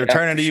when they're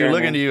turning to you, sure,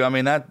 looking man. to you, I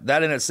mean,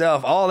 that in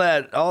itself, all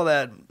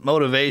that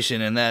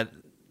motivation and that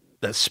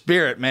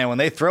spirit, man, when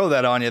they throw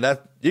that on you,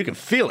 that you can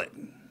feel it.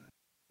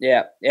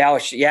 Yeah.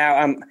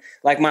 I'm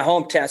like my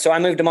hometown. So I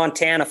moved to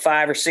Montana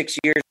 5 or 6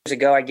 years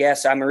ago, I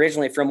guess. I'm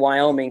originally from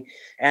Wyoming,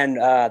 and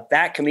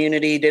that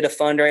community did a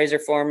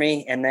fundraiser for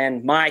me. And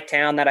then my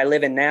town that I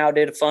live in now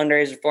did a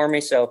fundraiser for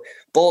me. So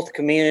both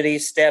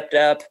communities stepped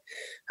up.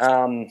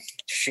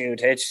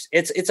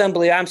 It's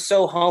unbelievable. I'm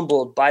so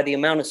humbled by the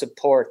amount of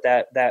support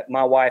that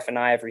my wife and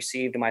I have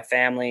received, and my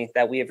family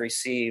that we have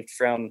received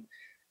from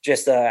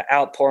just the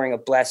outpouring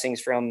of blessings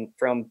from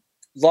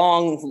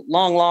long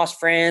lost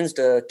friends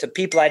to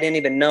people I didn't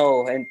even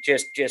know, and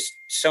just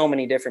so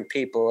many different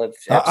people have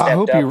stepped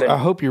up. I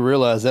hope you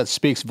realize that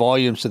speaks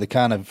volumes to the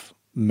kind of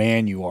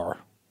man you are.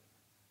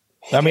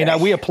 I mean,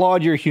 we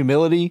applaud your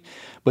humility,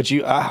 but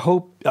I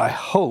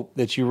hope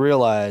that you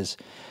realize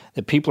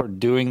that people are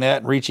doing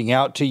that, reaching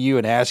out to you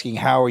and asking,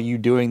 how are you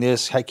doing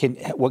this?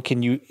 What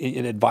can you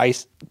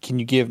advice can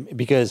you give?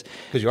 Because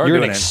you're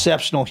an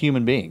exceptional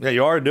human being. Yeah,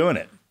 you are doing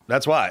it.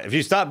 That's why. If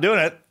you stop doing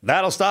it,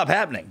 that'll stop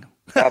happening.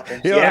 You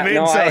know what I mean?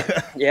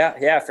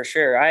 No, for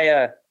sure.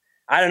 I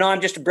don't know.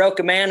 I'm just a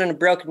broken man in a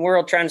broken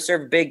world trying to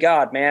serve a big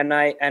God, man.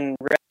 And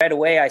right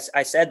away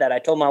I said that. I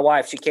told my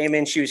wife. She came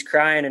in, she was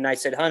crying, and I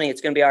said, honey, it's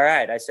going to be all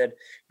right. I said,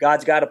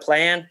 God's got a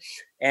plan,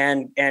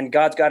 and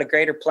God's got a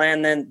greater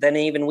plan than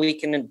even we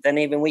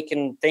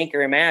can think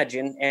or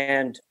imagine.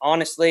 And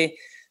honestly,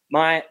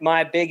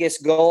 my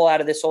biggest goal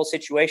out of this whole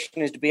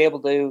situation is to be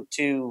able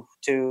to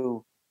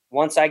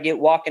once I get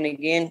walking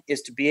again,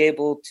 is to be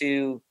able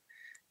to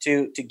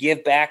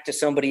give back to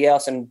somebody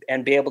else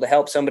and be able to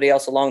help somebody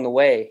else along the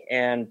way.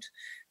 And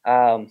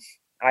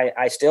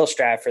I still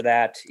strive for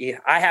that.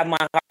 I have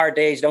my hard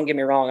days. Don't get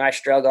me wrong. I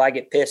struggle. I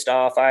get pissed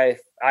off. I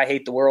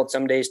hate the world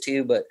some days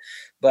too, but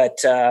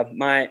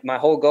my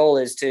whole goal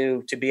is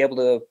to be able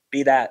to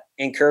be that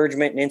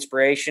encouragement and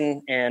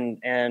inspiration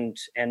and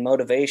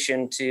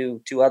motivation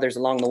to others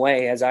along the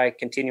way as I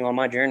continue on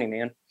my journey,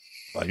 man.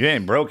 Well, you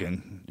ain't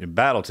broken. You're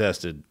battle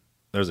tested.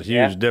 There's a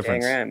huge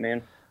difference. Dang right,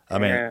 man. I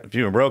mean, if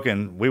you were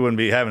broken, we wouldn't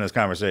be having this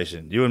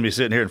conversation. You wouldn't be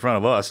sitting here in front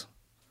of us.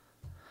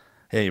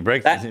 Hey, you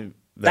break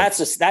that's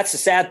a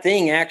sad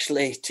thing,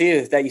 actually,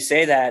 too, that you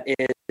say that,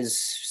 is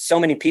so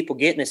many people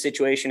get in a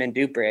situation and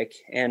do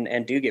break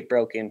and do get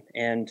broken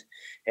and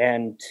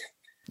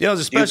there's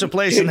a special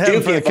place in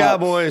heaven for the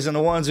cowboys and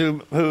the ones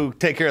who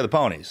take care of the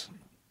ponies.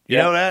 You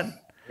know that?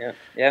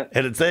 Yeah.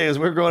 And the thing is,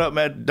 we're growing up,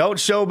 man, don't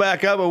show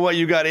back up with what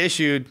you got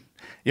issued.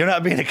 You're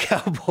not being a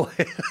cowboy.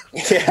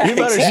 You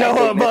better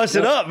show up, bust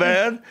it up,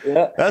 man.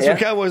 That's what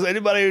cowboys.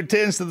 Anybody who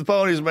tends to the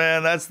ponies,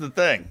 man, that's the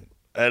thing.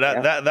 And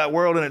that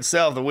world in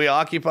itself that we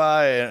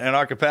occupy and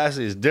our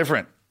capacity is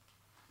different.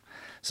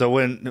 So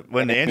when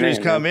the injuries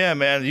come in,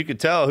 man, you could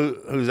tell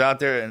who's out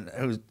there and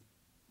who's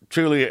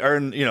truly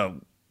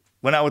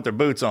went out with their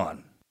boots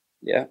on.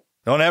 Yeah.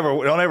 Don't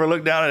ever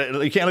look down at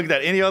it. You can't look at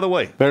that any other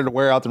way. Better to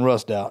wear out than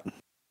rust out.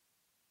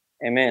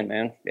 Amen,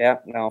 man. Yeah,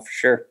 no, for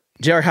sure.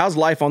 JR, how's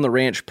life on the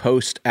ranch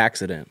post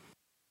accident?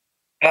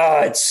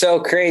 Oh, it's so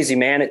crazy,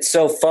 man. It's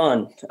so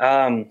fun.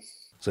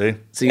 See,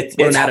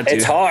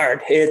 it's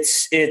hard.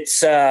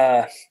 It's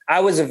I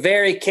was a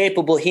very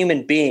capable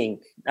human being.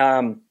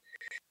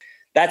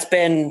 That's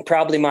been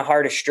probably my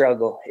hardest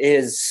struggle,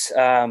 is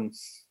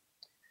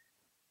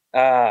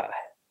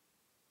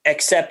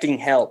accepting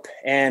help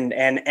and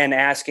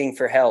asking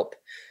for help.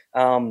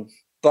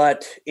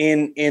 But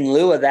in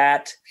lieu of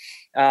that,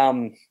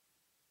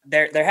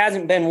 there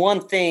hasn't been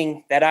one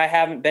thing that I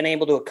haven't been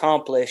able to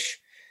accomplish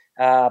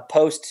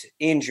post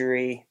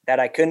injury that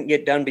I couldn't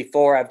get done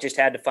before. I've just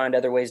had to find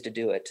other ways to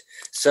do it.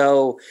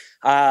 So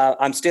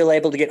I'm still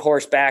able to get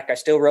horseback. I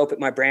still rope at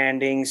my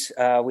brandings.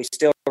 We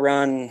still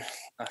run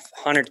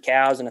 100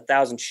 cows and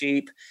 1,000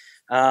 sheep.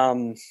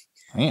 And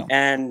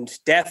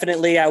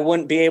definitely I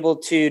wouldn't be able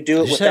to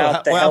do it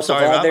without the help of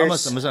others. I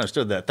must have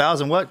misunderstood that.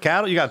 1,000 what?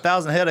 Cattle? You got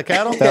 1,000 head of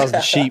cattle?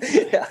 1,000 sheep.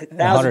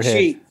 1,000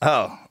 sheep.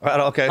 Oh,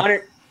 right. Okay.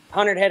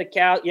 100 head of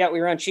cows. Yeah,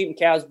 we run sheep and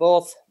cows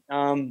both.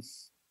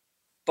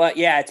 But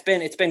yeah,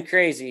 it's been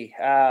crazy.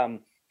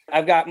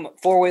 I've got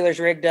 4-wheelers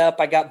rigged up.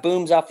 I got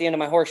booms off the end of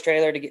my horse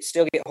trailer to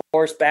still get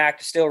horseback,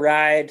 to still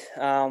ride,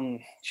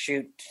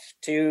 shoot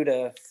 2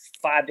 to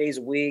 5 days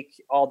a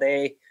week, all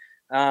day.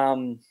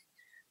 I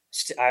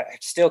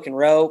still can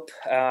rope.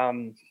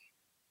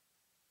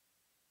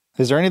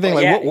 Is there anything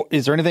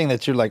is there anything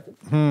that you're like,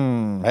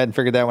 I hadn't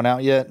figured that one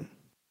out yet?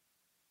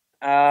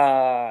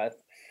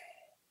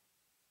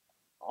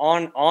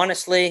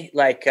 Honestly,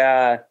 like,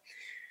 I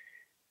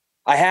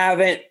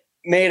haven't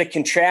made a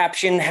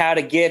contraption how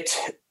to get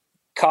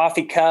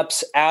coffee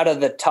cups out of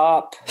the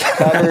top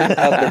cupboard of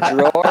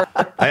the drawer.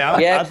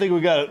 I think we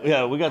got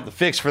the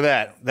fix for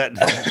that.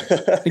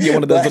 Get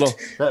one of those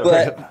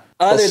but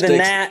other than sticks.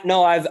 that,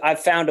 no, I've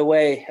found a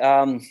way.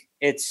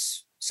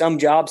 It's some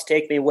jobs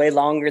take me way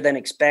longer than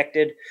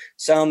expected.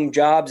 Some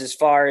jobs, as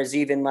far as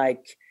even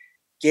like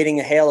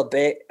getting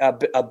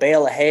a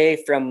bale of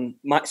hay from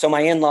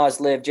my in-laws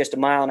live just a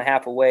mile and a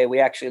half away. We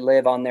actually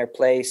live on their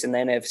place, and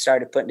then have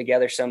started putting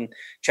together some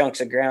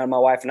chunks of ground. My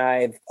wife and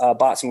I have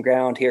bought some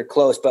ground here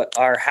close, but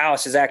our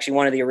house is actually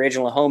one of the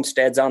original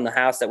homesteads on the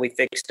house that we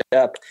fixed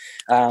up.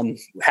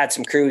 Had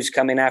some crews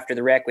come in after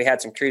the wreck. We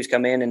had some crews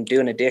come in and do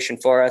an addition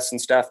for us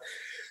and stuff.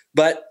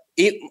 But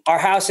our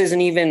house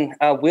isn't even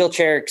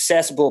wheelchair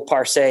accessible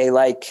per se.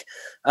 Like,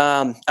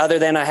 other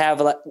than I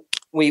have,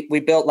 we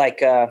built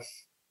like a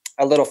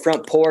little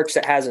front porch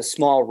that has a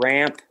small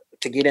ramp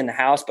to get in the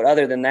house. But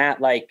other than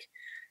that, like,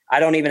 I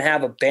don't even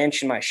have a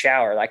bench in my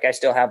shower. Like, I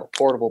still have a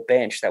portable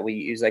bench that we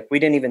use. Like, we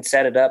didn't even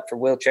set it up for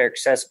wheelchair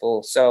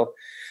accessible. So,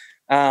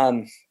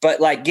 but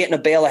like getting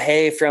a bale of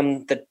hay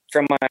from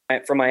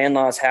my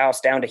in-laws house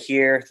down to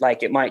here,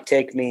 like, it might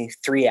take me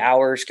 3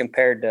 hours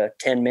compared to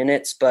 10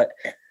 minutes, but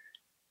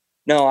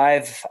no, I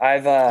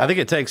think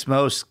it takes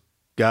most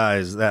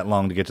guys that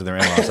long to get to their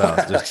in-laws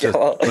house. Just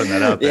putting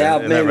that out there. Yeah,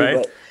 Isn't maybe. that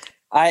right?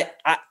 But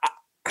I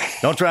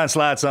don't try and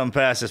slide something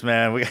past us,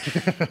 man.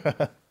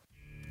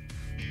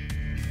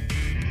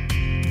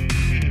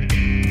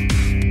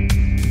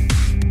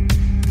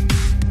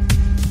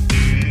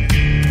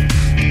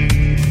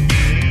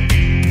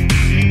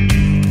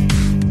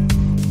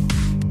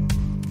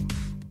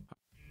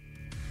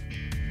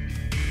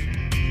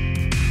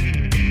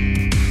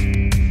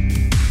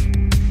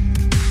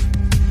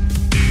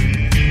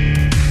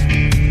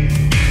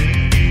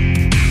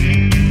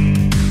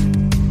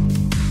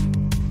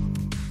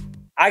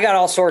 I got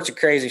all sorts of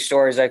crazy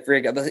stories. Like,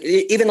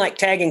 even like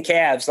tagging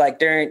calves, like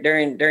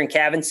during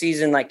calving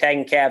season, like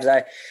tagging calves.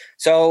 I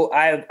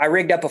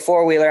rigged up a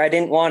 4-wheeler. I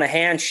didn't want a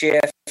hand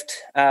shift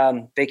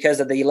because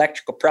of the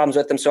electrical problems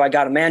with them. So I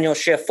got a manual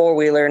shift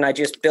 4-wheeler, and I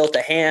just built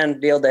a hand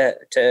deal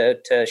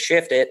to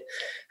shift it.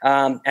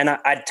 And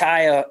I'd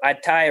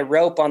tie a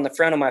rope on the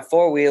front of my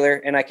 4-wheeler,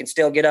 and I can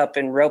still get up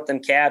and rope them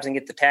calves and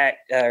get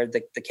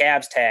the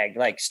calves tagged,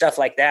 like stuff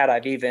like that.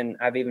 I've even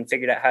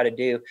figured out how to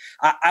do.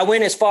 I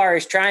went as far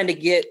as trying to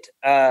get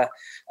a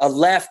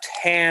left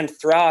hand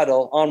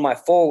throttle on my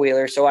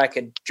 4-wheeler so I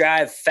could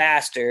drive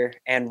faster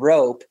and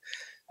rope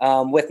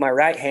with my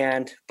right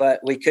hand, but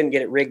we couldn't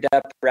get it rigged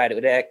up right.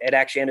 It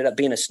actually ended up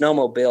being a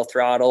snowmobile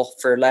throttle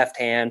for left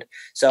hand.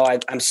 So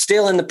I'm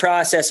still in the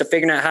process of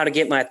figuring out how to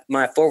get my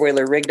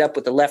 4-wheeler rigged up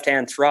with the left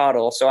hand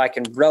throttle so I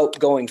can rope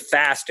going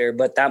faster,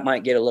 but that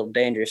might get a little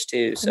dangerous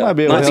too. So might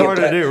be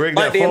harder to do.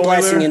 Might be a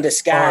blessing in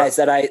disguise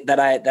that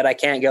I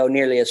can't go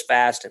nearly as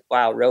fast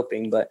while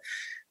roping, but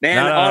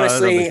man,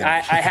 honestly, I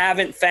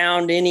haven't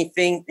found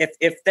anything.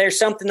 If there's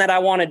something that I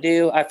want to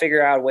do, I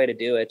figure out a way to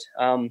do it.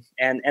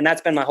 And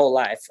that's been my whole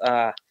life.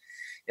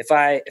 If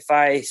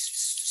I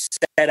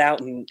set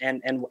out and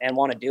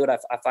want to do it,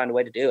 I find a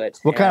way to do it.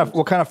 What kind of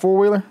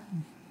 4-wheeler?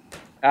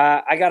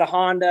 I got a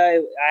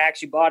Honda. I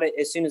actually bought it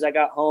as soon as I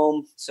got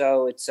home.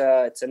 So it's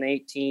an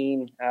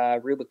 18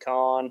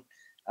 Rubicon.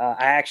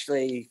 I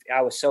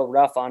was so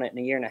rough on it in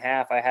a year and a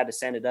half, I had to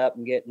send it up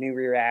and get new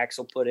rear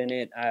axle put in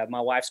it. My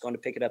wife's going to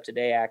pick it up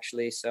today,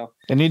 actually. So,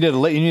 and you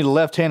need a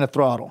left-handed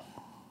throttle.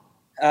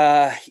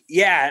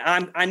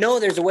 Yeah, I know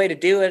there's a way to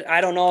do it.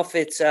 I don't know if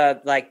it's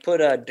like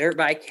put a dirt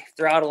bike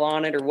throttle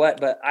on it or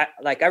what, but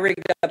I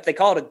rigged up. They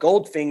call it a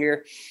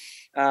Goldfinger,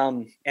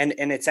 and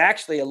it's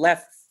actually a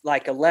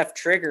left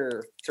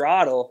trigger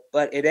throttle,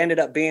 but it ended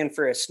up being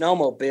for a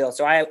snowmobile.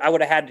 So I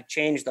would have had to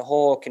change the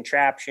whole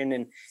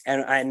contraption,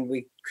 and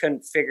we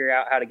couldn't figure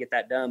out how to get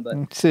that done.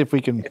 But see if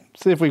we can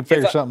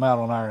figure something out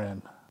on our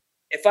end.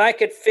 If I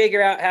could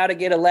figure out how to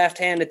get a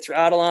left-handed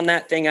throttle on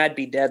that thing, I'd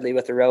be deadly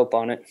with a rope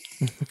on it.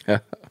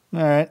 All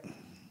right.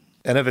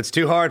 And if it's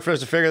too hard for us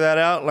to figure that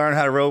out, learn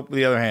how to rope with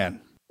the other hand.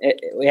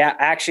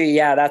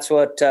 That's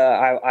what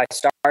I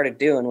started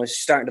doing, was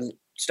starting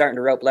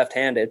to rope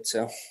left-handed.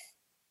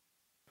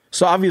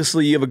 So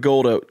obviously you have a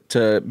goal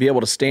to be able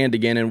to stand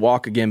again and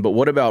walk again, but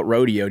what about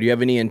rodeo? Do you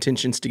have any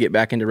intentions to get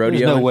back into rodeo?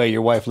 There's no way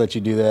your wife let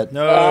you do that.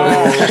 No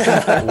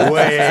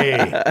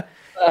way.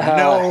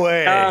 No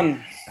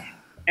way.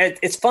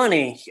 It's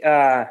funny.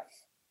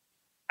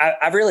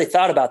 I've really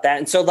thought about that.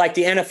 And so, like,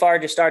 the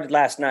NFR just started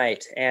last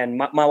night, and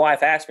my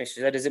wife asked me, she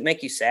said, does it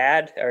make you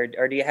sad, or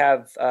do you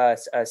have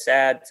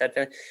sad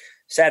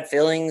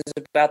feelings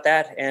about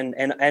that? And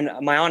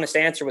my honest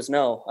answer was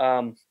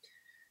no.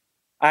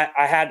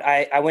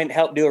 I went and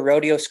helped do a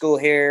rodeo school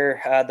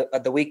here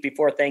the week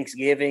before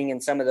Thanksgiving,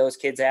 and some of those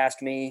kids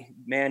asked me,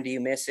 man, do you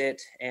miss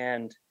it?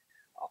 And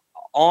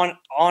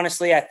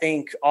honestly, I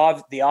think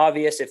the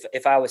obvious,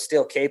 if I was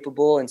still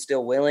capable and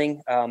still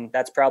willing,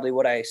 that's probably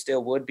what I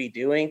still would be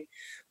doing.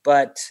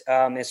 But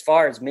as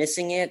far as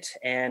missing it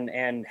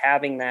and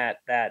having that,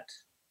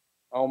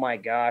 oh my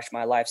gosh,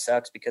 my life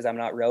sucks because I'm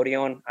not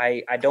rodeoing,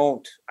 I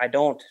don't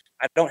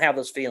have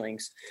those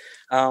feelings.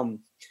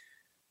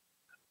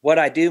 What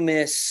I do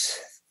miss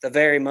the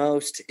very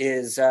most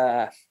is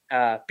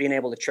being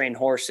able to train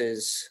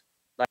horses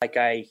like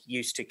I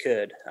used to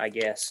could, I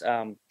guess.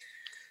 I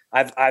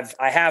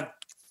have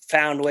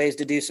found ways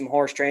to do some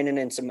horse training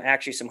and some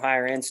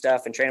higher end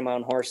stuff and training my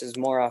own horses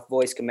more off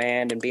voice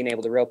command and being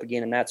able to rope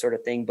again and that sort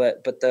of thing.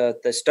 But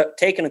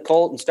taking a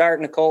colt and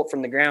starting a colt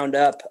from the ground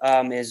up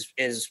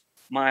is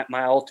my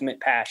ultimate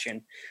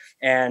passion.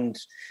 And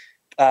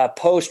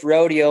post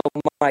rodeo,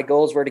 my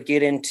goals were to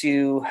get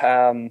into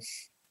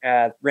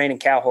reining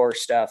cow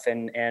horse stuff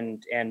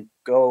and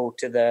go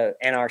to the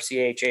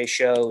NRCHA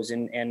shows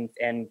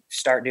and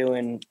start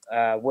doing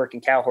working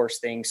cow horse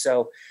things.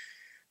 So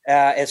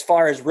as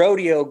far as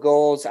rodeo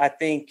goals, I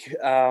think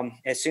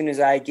as soon as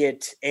I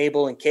get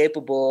able and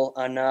capable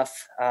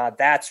enough,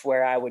 that's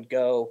where I would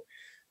go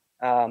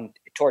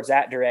towards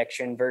that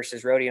direction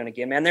versus rodeoing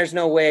again. Man, there's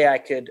no way I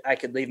could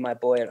leave my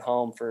boy at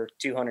home for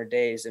 200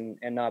 days and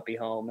not be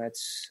home.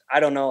 I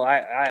don't know.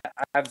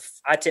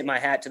 I tip my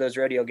hat to those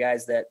rodeo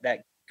guys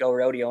that go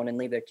rodeoing and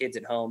leave their kids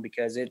at home,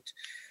 because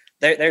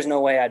there's no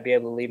way I'd be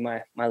able to leave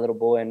my little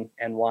boy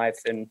and wife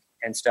and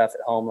stuff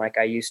at home like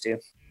I used to.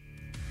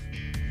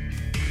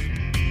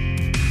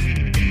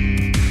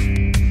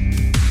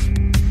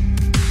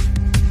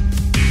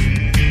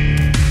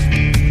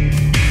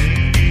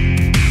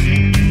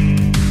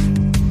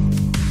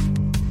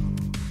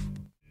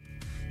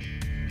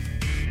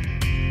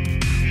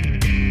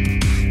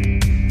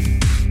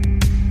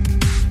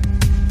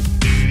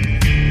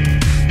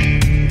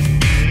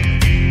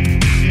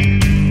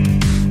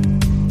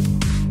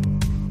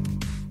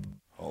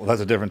 That's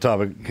a different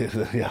topic.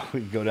 Yeah, we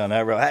can go down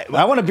that road.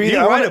 I want to be.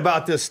 You're right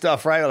about this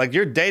stuff, right? Like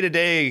your day to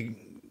day,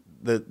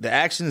 the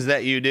actions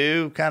that you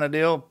do, kind of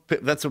deal.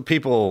 That's what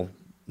people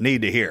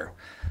need to hear.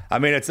 I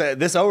mean, it's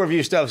this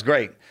overview stuff's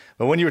great,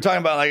 but when you were talking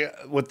about like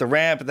with the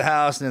ramp at the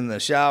house and in the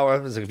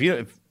shower, it's like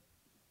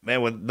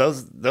with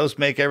those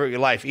make your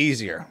life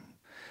easier.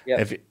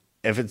 Yeah.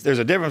 If there's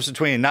a difference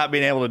between not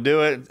being able to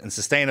do it and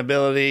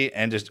sustainability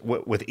and just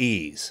with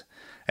ease,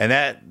 and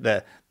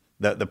that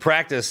the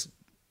practice.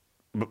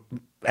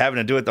 Having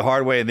to do it the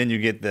hard way, and then you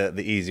get the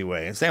easy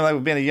way. And same like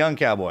with being a young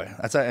cowboy.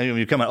 That's how you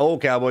become an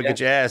old cowboy, get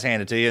your ass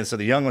handed to you, and so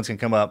the young ones can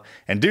come up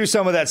and do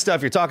some of that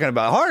stuff you're talking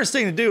about. Hardest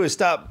thing to do is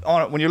stop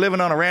when you're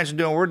living on a ranch and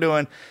doing what we're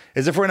doing.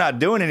 Is if we're not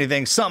doing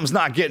anything, something's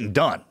not getting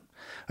done.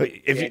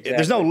 If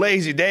there's no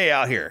lazy day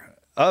out here,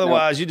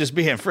 otherwise you're just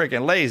being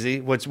freaking lazy.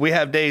 Which we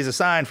have days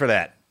assigned for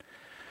that.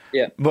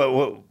 Yeah.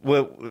 But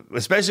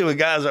especially with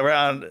guys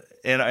around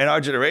in our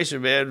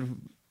generation,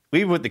 man.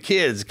 Even with the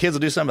kids will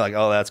do something like,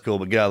 oh, that's cool,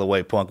 but get out of the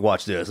way, punk,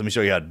 watch this. Let me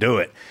show you how to do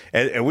it.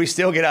 And we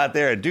still get out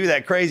there and do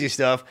that crazy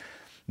stuff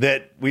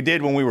that we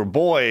did when we were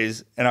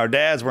boys and our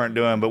dads weren't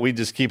doing, but we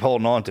just keep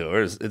holding on to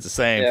it. It's the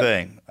same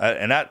thing.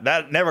 And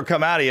that never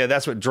come out of you.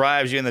 That's what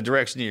drives you in the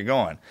direction you're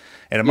going.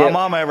 And if my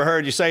mama ever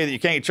heard you say that you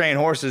can't train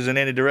horses in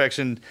any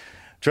direction,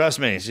 trust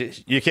me,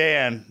 you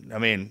can. I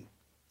mean,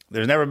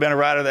 there's never been a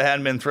rider that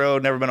hadn't been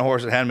throwed, never been a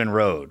horse that hadn't been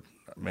rode.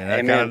 I mean,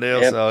 that kind of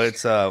deal. Yep. So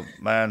it's,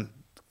 man...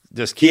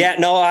 Just keep. Yeah,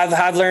 no,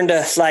 I've learned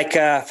to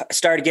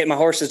started getting my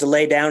horses to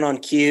lay down on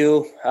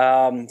cue,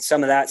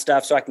 some of that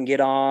stuff so I can get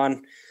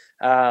on,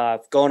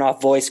 going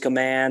off voice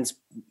commands,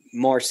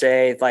 more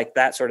say like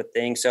that sort of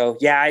thing. So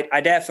yeah,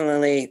 I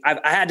definitely, I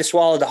had to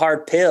swallow the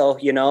hard pill,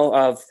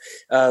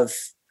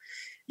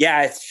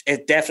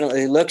 it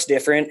definitely looks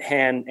different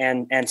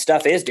and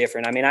stuff is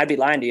different. I mean, I'd be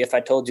lying to you if I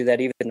told you that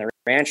even the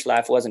ranch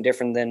life wasn't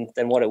different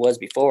than what it was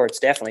before. It's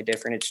definitely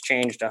different. It's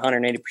changed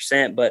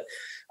 180%, but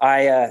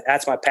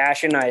that's my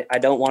passion. I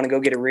don't want to go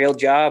get a real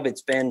job.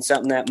 It's been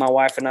something that my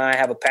wife and I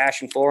have a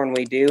passion for, and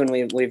we do, and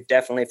we've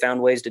definitely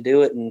found ways to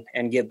do it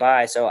and get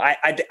by. So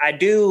I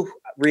do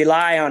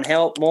rely on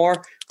help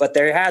more, but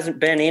there hasn't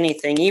been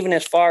anything, even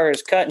as far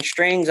as cutting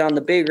strings on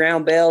the big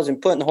round bells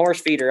and putting the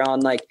horse feeder on.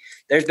 Like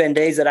there's been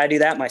days that I do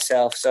that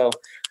myself. So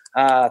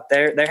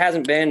there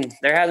hasn't been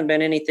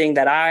anything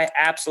that I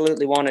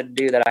absolutely wanted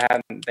to do that I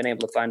haven't been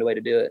able to find a way to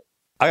do it.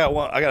 I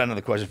got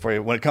another question for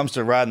you. When it comes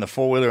to riding the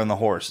four-wheeler and the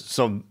horse,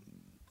 so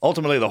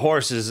ultimately the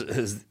horse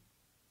is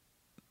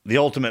the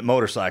ultimate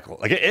motorcycle.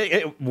 Like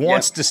it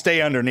wants to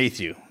stay underneath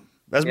you.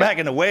 That's back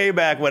in the way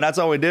back when that's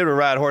all we did was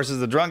ride horses.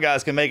 The drunk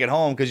guys can make it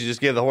home because you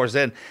just give the horse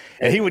in,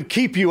 and he would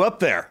keep you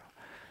up there.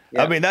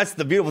 Yeah. I mean, that's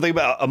the beautiful thing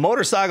about a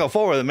motorcycle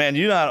four-wheeler, man.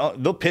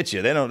 They'll pitch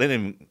you. They didn't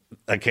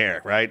even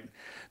care, right?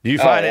 Do you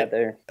find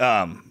it?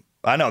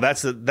 I know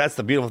that's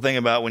the beautiful thing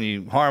about when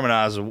you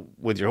harmonize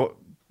with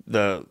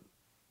the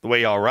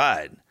way y'all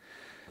ride.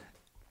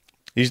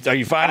 Are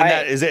you finding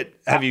that?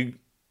 Are you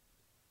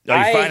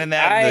finding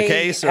that the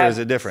case, or is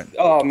it different?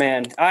 Oh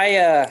man,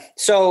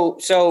 so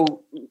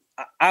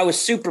I was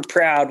super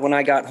proud when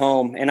I got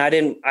home, and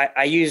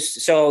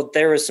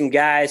there was some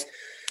guys.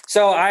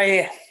 So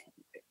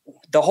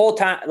the whole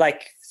time,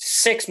 like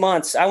 6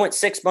 months, I went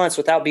 6 months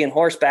without being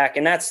horseback,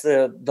 and that's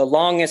the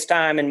longest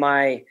time in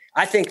my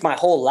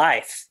whole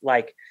life,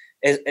 like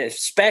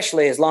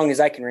especially as long as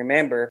I can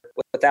remember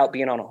without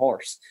being on a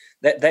horse.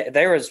 That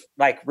there was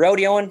like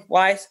rodeoing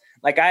wise,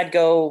 like I'd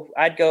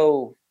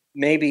go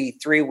maybe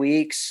 3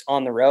 weeks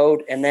on the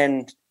road, and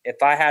then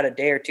if I had a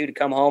day or two to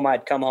come home,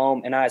 I'd come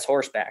home and I was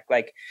horseback.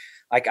 Like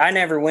I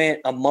never went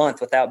a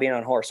month without being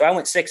on a horse. So I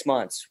went 6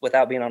 months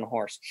without being on a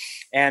horse.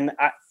 And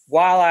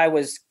while I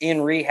was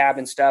in rehab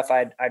and stuff,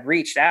 I'd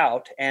reached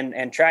out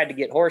and tried to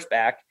get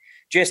horseback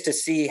just to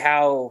see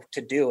how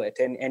to do it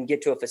and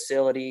get to a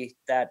facility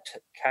that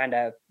kind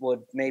of would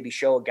maybe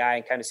show a guy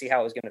and kind of see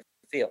how it was going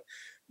to feel.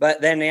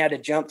 But then they had to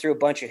jump through a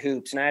bunch of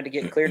hoops, and I had to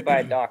get cleared by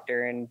a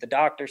doctor. And the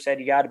doctor said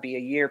you got to be a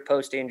year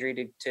post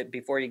injury to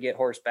before you get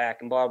horseback,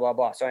 and blah blah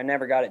blah. So I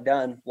never got it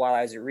done while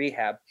I was at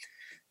rehab.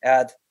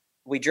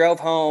 We drove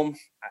home.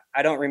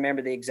 I don't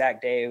remember the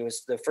exact day. It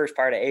was the first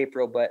part of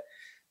April, but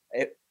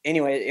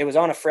anyway, it was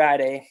on a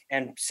Friday,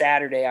 and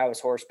Saturday I was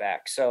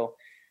horseback. So,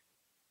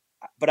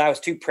 but I was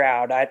too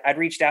proud. I'd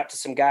reached out to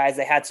some guys.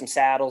 They had some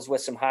saddles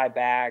with some high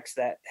backs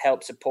that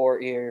help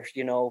support your,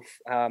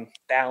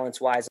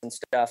 balance wise and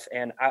stuff.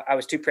 And I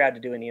was too proud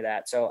to do any of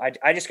that. So I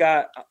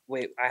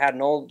had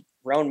an old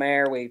roan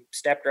mare. We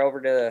stepped her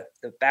over to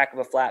the back of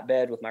a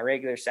flatbed with my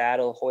regular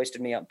saddle,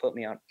 hoisted me up and put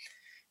me on.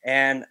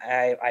 And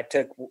I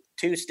took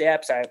 2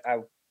 steps. I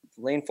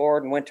leaned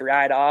forward and went to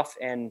ride off.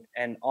 And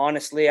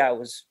honestly, I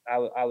was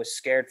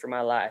scared for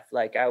my life.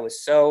 Like, I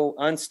was so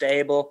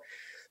unstable.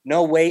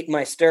 No weight in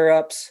my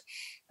stirrups.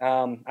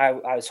 I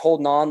was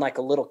holding on like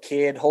a little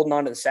kid, holding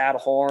on to the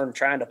saddle horn,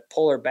 trying to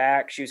pull her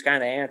back. She was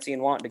kind of antsy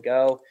and wanting to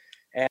go.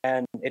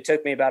 And it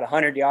took me about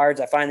 100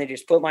 yards. I finally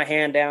just put my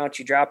hand down.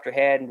 She dropped her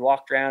head and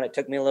walked around. It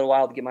took me a little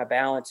while to get my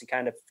balance and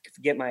kind of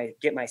get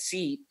my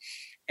seat.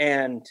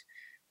 And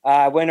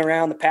I went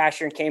around the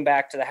pasture and came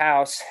back to the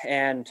house.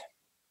 And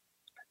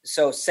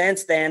so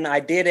since then, I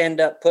did end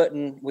up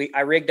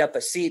I rigged up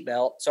a seat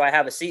belt. So I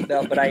have a seat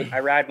belt, but I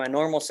ride my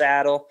normal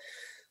saddle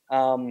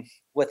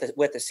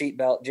with a seat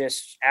belt.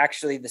 Just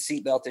actually, the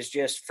seat belt is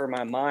just for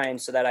my mind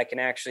so that I can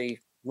actually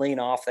lean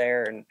off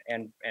there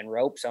and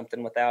rope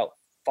something without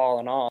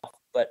falling off.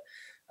 But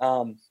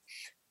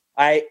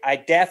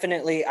I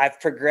definitely, I've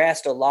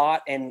progressed a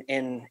lot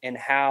in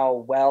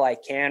how well I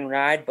can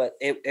ride, but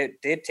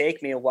it did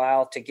take me a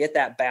while to get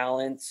that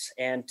balance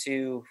and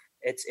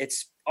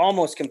it's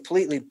almost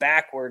completely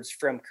backwards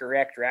from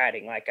correct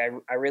riding. Like,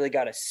 I really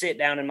got to sit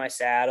down in my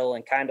saddle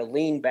and kind of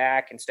lean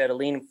back instead of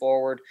leaning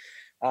forward.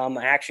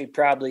 I actually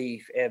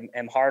probably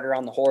am harder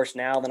on the horse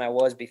now than I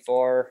was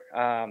before.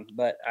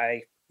 But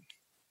I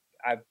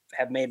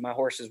have made my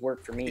horses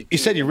work for me. You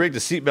said you rigged a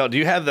seatbelt. Do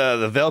you have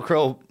the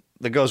Velcro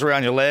that goes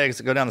around your legs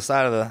that go down the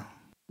side of the?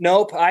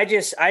 Nope.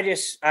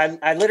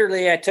 I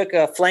literally took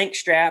a flank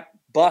strap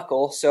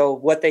buckle. So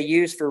what they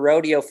use for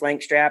rodeo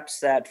flank straps,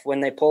 that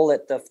when they pull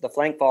it, the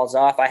flank falls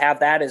off. I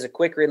have that as a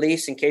quick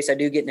release in case I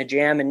do get in a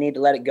jam and need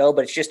to let it go.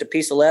 But it's just a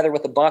piece of leather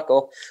with a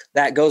buckle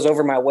that goes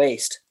over my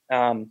waist.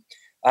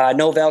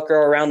 No Velcro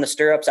around the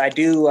stirrups. I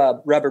do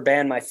rubber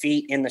band my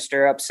feet in the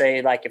stirrups,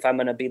 say like if I'm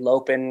going to be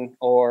loping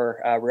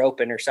or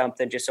roping or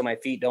something, just so my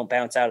feet don't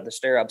bounce out of the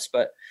stirrups.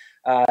 But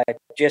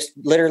just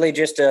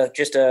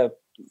a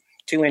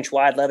 2-inch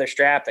wide leather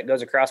strap that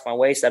goes across my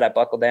waist that I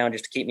buckle down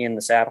just to keep me in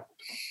the saddle.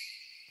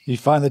 You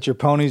find that your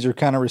ponies are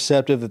kind of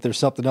receptive that there's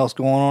something else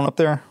going on up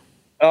there?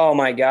 Oh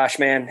my gosh,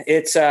 man.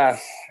 It's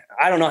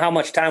I don't know how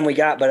much time we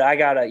got, but I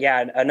got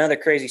another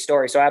crazy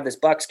story. So I have this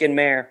buckskin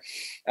mare.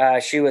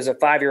 She was a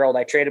 5-year-old.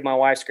 I traded my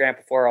wife's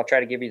grandpa for her. I'll try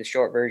to give you the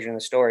short version of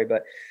the story,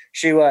 but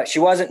she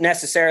wasn't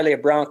necessarily a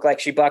bronc. Like,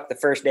 she bucked the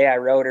first day I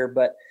rode her,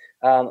 but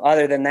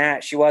other than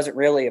that, she wasn't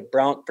really a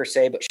bronc per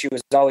se, but she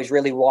was always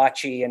really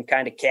watchy and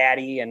kind of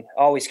catty and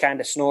always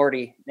kind of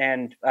snorty.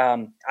 And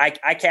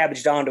I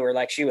cabbaged onto her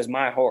like she was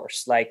my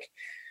horse. Like,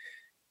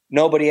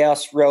 nobody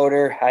else rode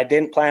her. I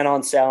didn't plan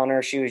on selling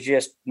her. She was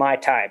just my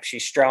type.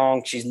 She's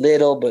strong. She's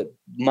little but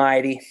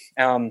mighty.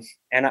 And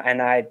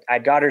I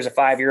got her as a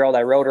 5-year-old.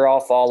 I rode her all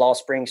fall, all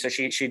spring. So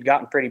she'd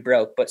gotten pretty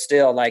broke, but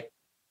still, like,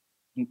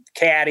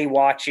 catty,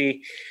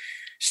 watchy,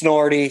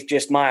 snorty,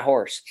 just my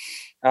horse.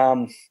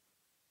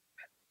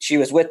 She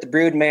was with the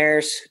brood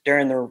mares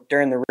during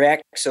the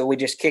wreck, so we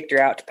just kicked her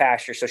out to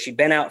pasture. So she'd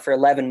been out for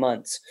 11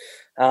 months.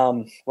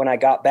 When I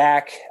got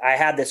back, I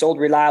had this old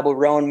reliable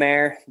roan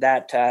mare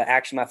that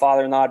actually my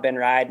father-in-law had been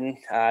riding.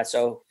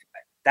 So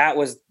that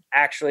was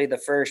actually the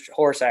first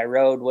horse I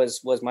rode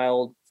was my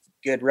old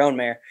good roan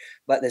mare.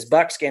 But this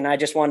buckskin, I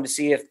just wanted to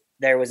see if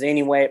there was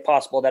any way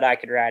possible that I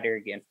could ride her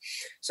again.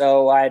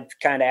 So I'd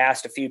kind of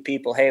asked a few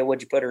people, hey, would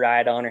you put a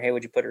ride on her? Hey,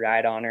 would you put a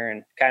ride on her?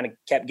 And kind of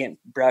kept getting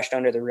brushed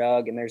under the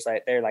rug. And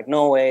they're like,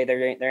 no way,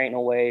 there ain't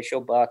no way.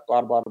 She'll buck,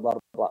 blah, blah, blah, blah,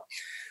 blah.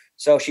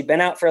 So she'd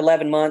been out for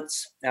 11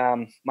 months.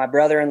 My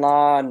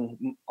brother-in-law and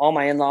all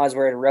my in-laws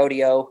were at a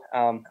rodeo.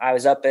 I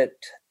was up at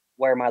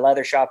where my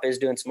leather shop is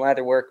doing some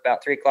leather work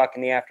about 3:00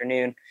 in the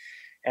afternoon.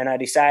 And I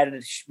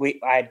decided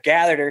I had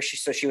gathered her.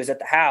 So she was at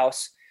the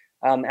house.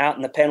 Out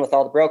in the pen with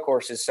all the broke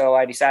horses. So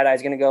I decided I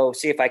was going to go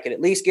see if I could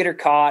at least get her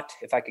caught.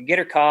 If I could get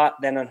her caught,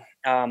 then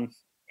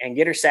and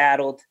get her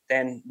saddled,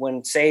 then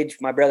when Sage,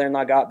 my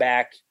brother-in-law, got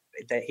back,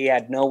 that he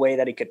had no way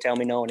that he could tell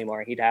me no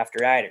anymore. He'd have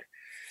to ride her.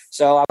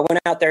 So I went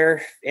out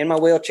there in my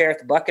wheelchair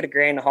with a bucket of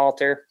grain to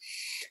halter.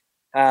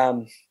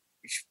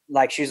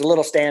 Like, she was a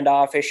little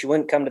standoffish. She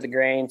wouldn't come to the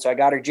grain. So I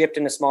got her gypped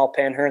in a small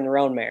pen, her and the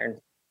roan mare,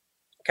 and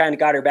kind of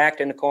got her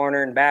backed in the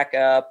corner and back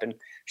up, and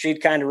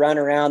she'd kind of run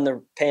around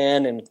the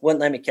pen and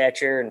wouldn't let me catch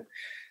her. And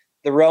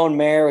the roan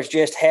mare was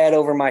just head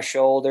over my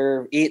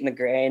shoulder, eating the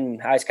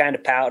grain. I was kind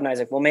of pouting. I was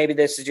like, well, maybe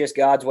this is just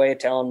God's way of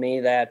telling me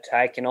that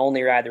I can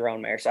only ride the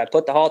roan mare. So I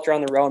put the halter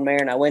on the roan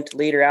mare and I went to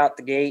lead her out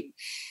the gate.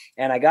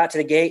 And I got to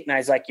the gate and I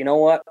was like, you know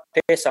what?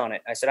 Piss on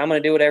it. I said, I'm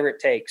going to do whatever it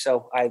takes.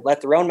 So I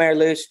let the roan mare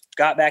loose,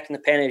 got back in the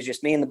pen. It was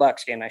just me and the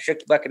buckskin. I shook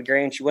the bucket of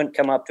grain. She wouldn't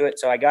come up to it.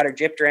 So I got her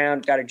gypped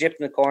around, got her gypped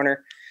in the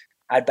corner.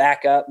 I'd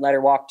back up, let her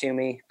walk to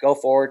me, go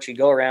forward. She'd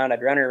go around.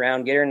 I'd run her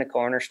around, get her in the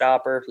corner,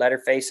 stop her, let her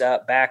face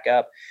up, back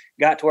up.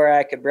 Got to where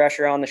I could brush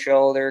her on the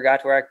shoulder, got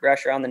to where I could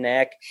brush her on the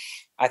neck.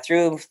 I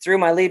threw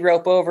my lead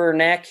rope over her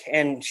neck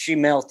and she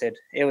melted.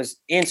 It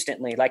was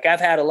instantly. Like, I've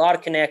had a lot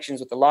of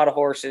connections with a lot of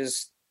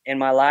horses in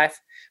my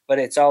life, but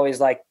it's always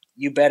like,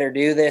 you better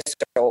do this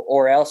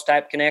or else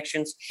type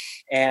connections.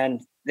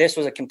 And this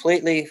was a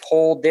completely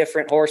whole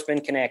different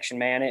horseman connection,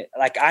 man.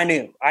 I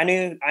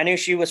knew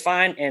she was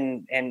fine.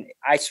 And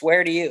I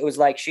swear to you, it was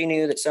like she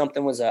knew that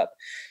something was up.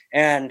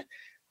 And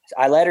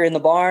I let her in the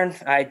barn.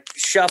 I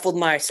shuffled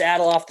my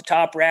saddle off the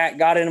top rack,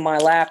 got into my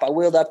lap. I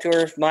wheeled up to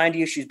her. Mind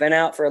you, she's been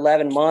out for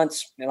 11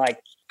 months and like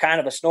kind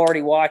of a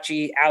snorty,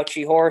 watchy,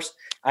 ouchy horse.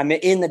 I'm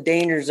in the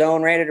danger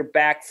zone, right at her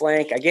back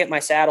flank. I get my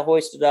saddle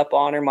hoisted up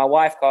on her. My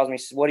wife calls me.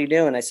 She says, what are you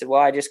doing? I said, well,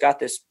 I just got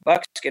this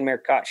buckskin mare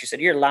caught. She said,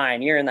 you're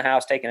lying. You're in the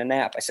house taking a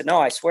nap. I said, no,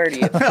 I swear to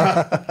you.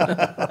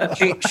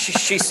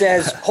 she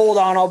says, hold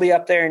on, I'll be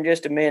up there in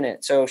just a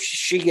minute. So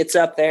she gets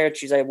up there and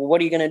she's like, well,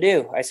 what are you going to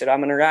do? I said, I'm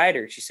going to ride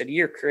her. She said,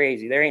 you're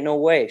crazy. There ain't no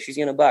way. She's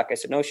going to buck. I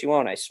said, no, she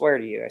won't. I swear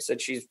to you. I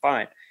said, she's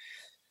fine.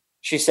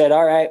 She said,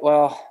 all right,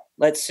 well,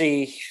 let's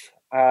see.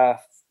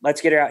 Let's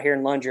get her out here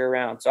and lunge her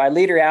around. So I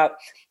lead her out.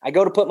 I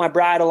go to put my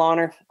bridle on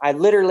her. I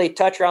literally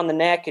touch her on the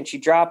neck and she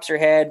drops her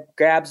head,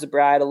 grabs the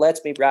bridle,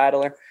 lets me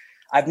bridle her.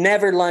 I've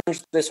never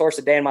lunged this horse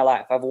a day in my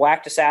life. I've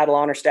whacked a saddle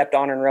on her, stepped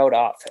on her and rode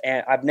off.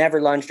 And I've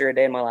never lunged her a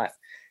day in my life.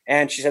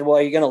 And she said, well,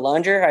 are you going to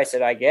lunge her? I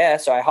said, I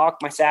guess. So I hawk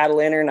my saddle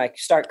in her and I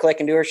start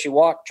clicking to her. She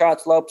walk,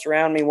 trots, lopes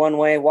around me one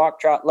way, walk,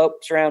 trot,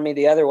 lopes around me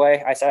the other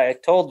way. I said, I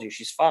told you,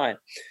 she's fine.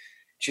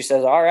 She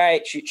says, all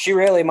right. She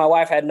really, my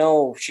wife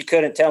she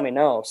couldn't tell me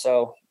no.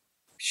 So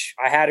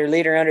I had her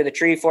lead her under the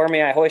tree for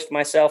me. I hoisted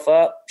myself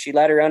up. She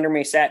let her under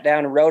me, sat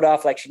down and rode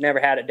off like she never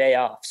had a day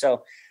off.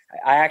 So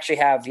I actually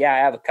have, I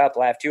have a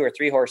couple. I have 2 or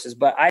 3 horses,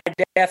 but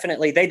they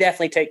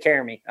definitely take care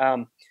of me.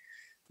 I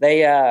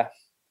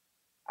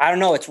don't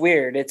know. It's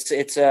weird. It's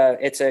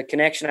a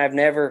connection I've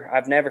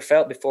never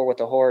felt before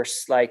with a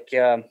horse. Like,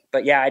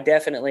 but yeah, I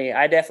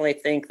definitely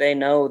think they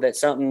know that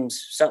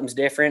something's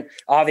different.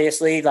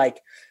 Obviously, like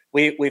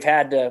we've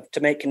had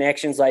to make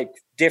connections, like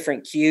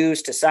different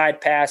cues to side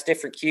pass,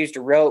 different cues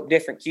to rope,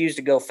 different cues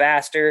to go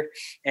faster.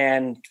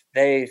 And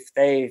they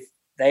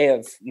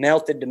have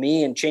melted to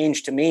me and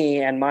changed to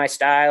me and my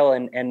style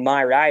and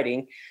my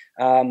riding,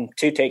 to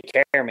take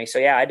care of me. So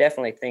yeah, I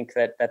definitely think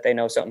that they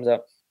know something's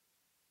up.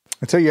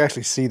 Until you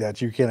actually see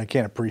that, you can't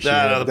appreciate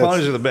it. No, the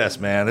ponies are the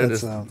best, man. They're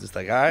just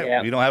like, all right,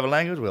 yeah. You don't have a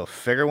language, we'll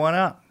figure one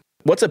out.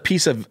 What's a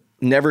piece of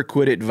never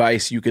quit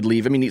advice you could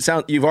leave? I mean,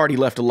 you've already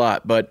left a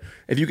lot, but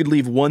if you could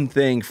leave one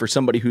thing for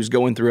somebody who's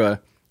going through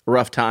a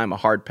rough time, a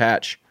hard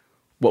patch,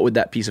 what would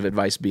that piece of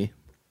advice be?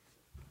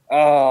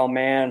 Oh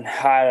man,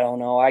 I don't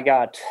know. I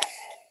got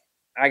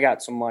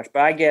so much,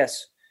 but I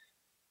guess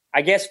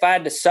if I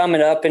had to sum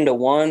it up into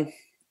one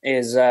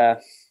is,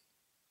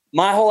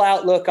 my whole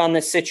outlook on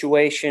this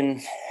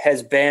situation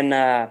has been,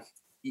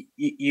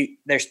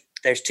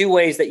 there's 2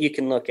 ways that you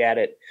can look at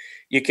it.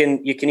 You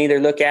can either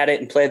look at it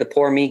and play the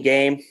poor me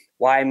game.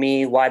 Why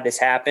me? Why'd this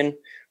happen?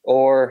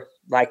 Or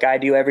like I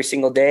do every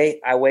single day,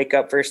 I wake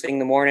up first thing in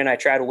the morning, I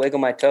try to wiggle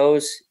my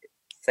toes.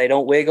 If they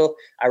don't wiggle,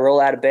 I roll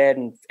out of bed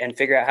and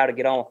figure out how to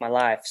get on with my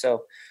life.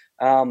 So,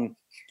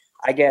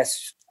 I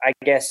guess,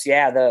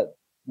 yeah, the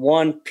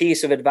one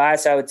piece of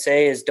advice I would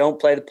say is don't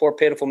play the poor,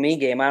 pitiful me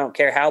game. I don't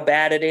care how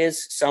bad it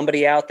is.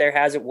 Somebody out there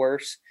has it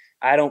worse.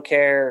 I don't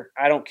care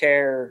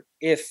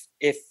if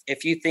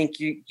you think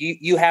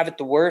you have it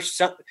the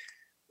worst.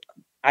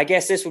 I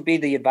guess this would be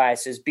the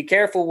advice is be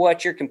careful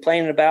what you're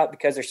complaining about,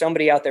 because there's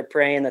somebody out there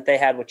praying that they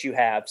had what you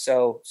have.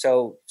 So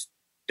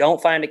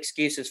don't find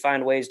excuses,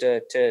 find ways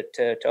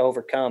to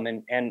overcome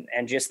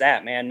and just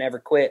that, man, never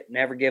quit,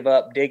 never give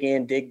up, dig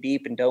in, dig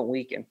deep, and don't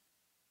weaken.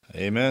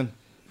 Amen.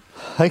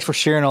 Thanks for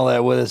sharing all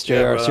that with us, JR.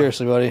 Yeah,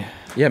 seriously, buddy.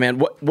 Yeah, man.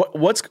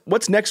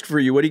 What's next for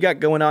you? What do you got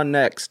going on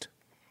next?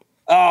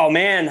 Oh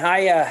man,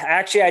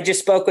 I just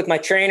spoke with my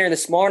trainer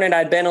this morning.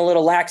 I'd been a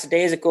little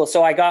lackadaisical,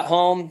 so I got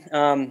home.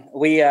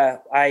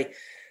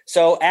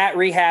 So at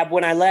rehab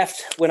when I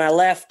left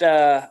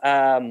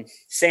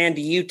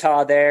Sandy,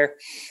 Utah, there,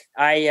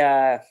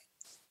 I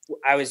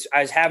was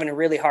having a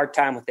really hard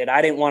time with it.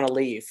 I didn't want to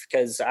leave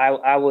because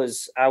I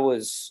was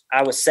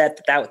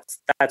set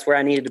that's where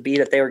I needed to be,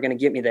 that they were going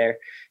to get me there.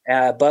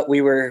 But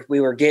we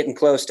were getting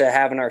close to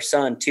having our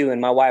son too,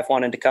 and my wife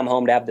wanted to come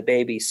home to have the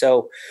baby.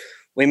 So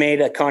we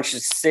made a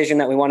conscious decision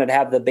that we wanted to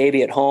have the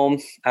baby at home.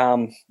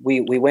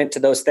 We went to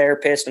those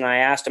therapists and I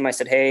asked them, I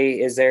said, hey,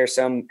 is there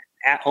some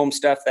at-home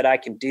stuff that I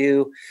can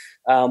do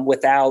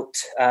without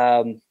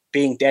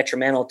being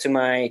detrimental to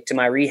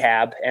my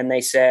rehab? And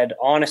they said,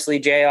 honestly,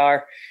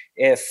 JR,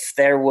 if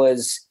there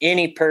was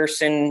any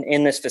person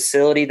in this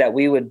facility that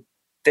we would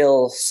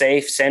feel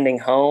safe sending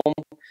home,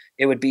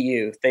 it would be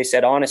you. They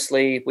said,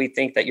 honestly, we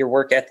think that your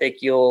work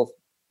ethic, you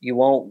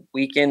won't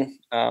weaken,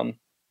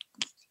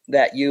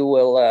 that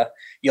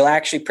you'll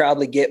actually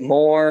probably get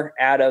more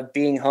out of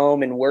being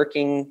home and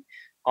working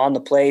on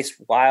the place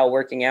while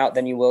working out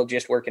than you will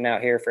just working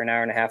out here for an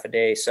hour and a half a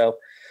day. So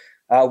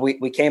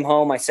we came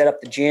home, I set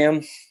up the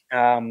gym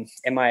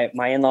in my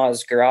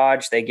in-laws'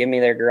 garage. They give me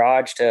their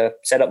garage to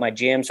set up my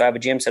gym. So I have a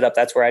gym set up.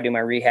 That's where I do my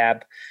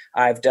rehab.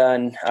 I've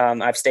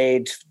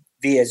stayed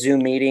via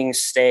Zoom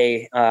meetings,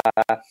 stay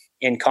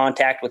in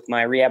contact with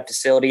my rehab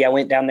facility. I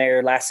went down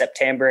there last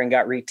September and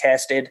got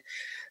retested.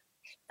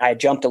 I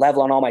jumped a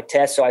level on all my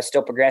tests, so I was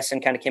still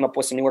progressing, kind of came up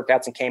with some new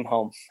workouts and came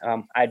home.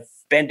 I'd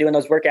been doing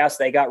those workouts.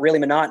 They got really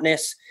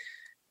monotonous,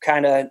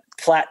 kind of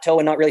plateau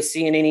and not really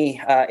seeing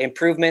any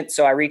improvement.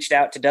 So I reached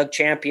out to Doug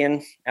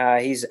Champion.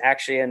 He's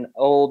actually an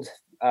old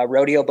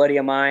rodeo buddy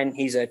of mine.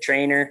 He's a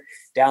trainer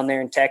down there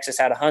in Texas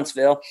out of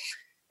Huntsville.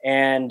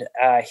 And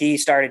he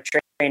started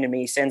training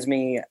me. He sends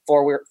me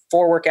four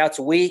workouts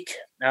a week.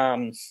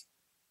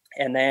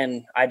 And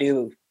then I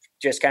do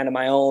just kind of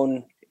my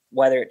own,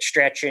 whether it's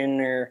stretching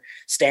or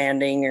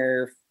standing,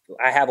 or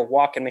I have a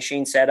walking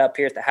machine set up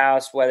here at the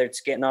house, whether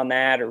it's getting on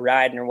that or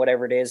riding or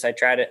whatever it is. I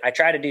try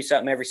to do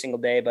something every single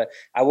day, but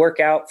I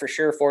work out for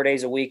sure 4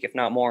 days a week, if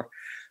not more.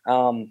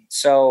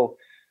 So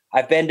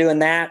I've been doing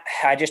that.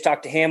 I just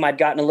talked to him. I'd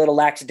gotten a little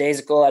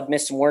lackadaisical. I'd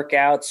missed some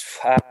workouts,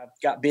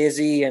 got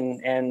busy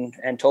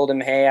and told him,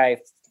 hey,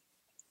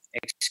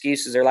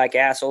 excuses are like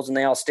assholes and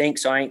they all stink.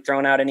 So I ain't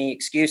throwing out any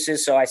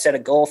excuses. So I set a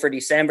goal for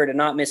December to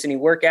not miss any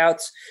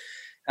workouts.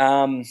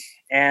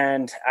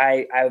 And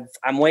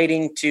I'm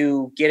waiting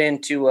to get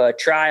into a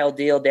trial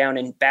deal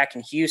back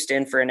in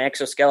Houston for an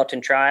exoskeleton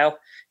trial.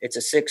 It's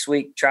a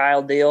 6-week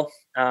trial deal,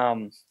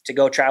 to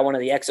go try one of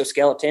the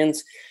exoskeletons.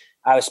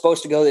 I was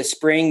supposed to go this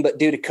spring, but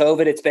due to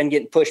COVID, it's been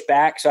getting pushed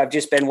back. So I've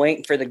just been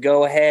waiting for the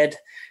go ahead,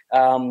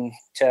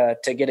 to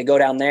get to go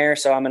down there.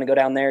 So I'm going to go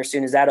down there as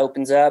soon as that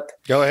opens up.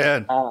 Go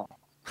ahead.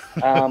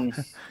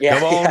 Yeah,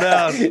 come on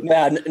down.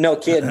 Yeah, no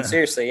kidding.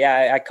 Seriously.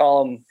 Yeah. I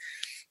call them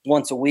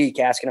once a week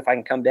asking if I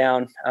can come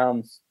down.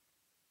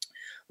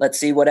 Let's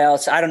see what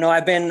else. I don't know.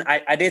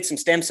 I did some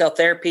stem cell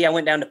therapy. I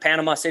went down to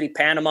Panama City,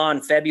 Panama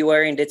in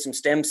February and did some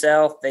stem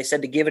cell. They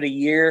said to give it a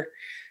year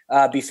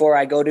before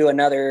I go do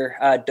another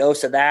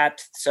dose of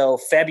that. So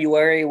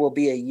February will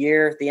be a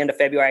year. The end of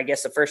February, I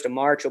guess the 1st of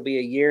March will be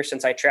a year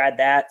since I tried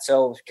that.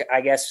 So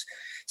I guess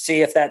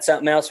see if that's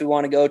something else we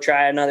want to go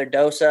try another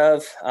dose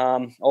of,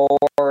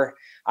 or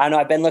I know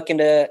I've been looking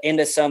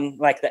into some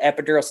like the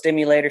epidural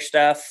stimulator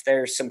stuff.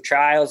 There's some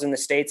trials in the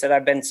States that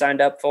I've been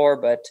signed up for,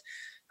 but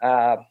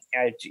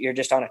you're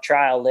just on a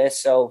trial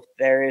list. So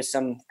there is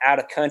some out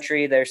of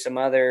country. There's some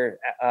other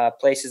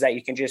places that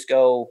you can just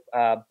go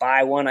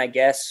buy one, I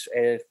guess,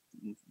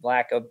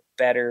 lack of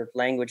better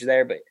language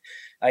there, but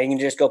you can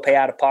just go pay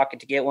out of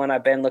pocket to get one.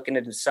 I've been looking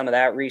into some of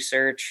that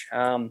research.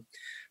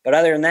 But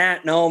other than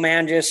that, no,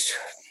 man, just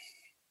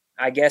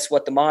I guess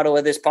what the motto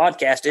of this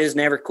podcast is,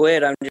 never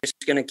quit. I'm just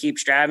going to keep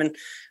striving.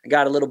 I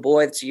got a little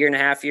boy that's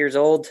 1.5 years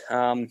old.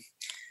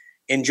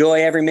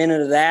 Enjoy every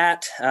minute of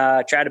that.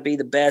 Try to be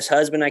the best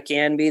husband I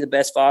can be, the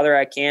best father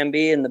I can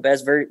be, and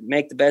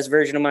make the best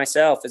version of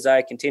myself as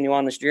I continue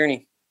on this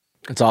journey.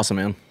 That's awesome,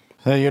 man.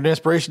 Hey, you're an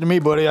inspiration to me,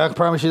 buddy. I can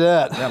promise you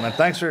that. Yeah, man.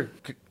 Thanks for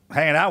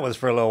hanging out with us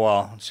for a little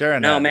while,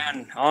 sharing that. No,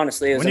 man.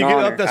 Honestly, it was when you an get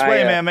honor. up this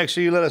way, man, make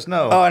sure you let us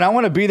know. Oh, and I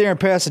want to be there in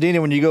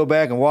Pasadena when you go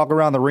back and walk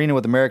around the arena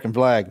with the American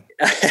flag.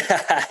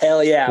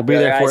 Hell yeah, We'll be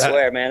there brother, for I it.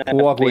 swear, man.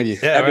 We'll walk with you. Yeah,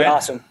 That'd be right?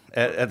 awesome.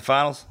 At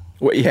finals?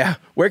 Well, yeah.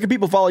 Where can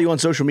people follow you on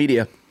social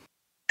media?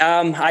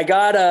 I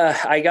got a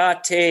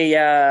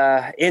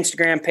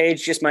Instagram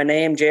page, just my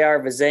name, JR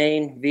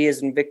Vezain, V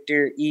as in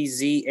Victor,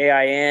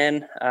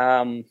 EZAIN.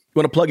 You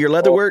want to plug your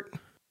leather work?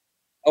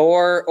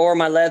 Or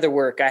my leather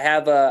work. I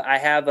have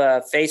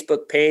a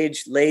Facebook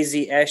page,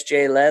 Lazy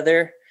SJ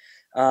Leather.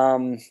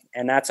 And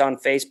that's on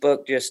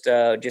Facebook, just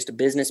a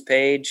business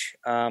page.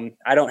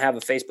 I don't have a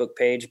Facebook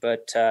page,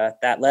 but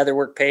that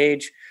leatherwork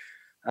page.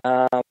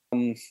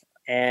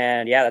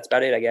 And yeah, that's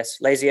about it, I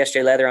guess. Lazy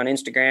SJ Leather on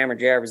Instagram, or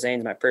JR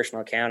Vezain's my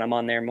personal account. I'm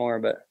on there more,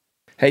 but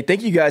Hey,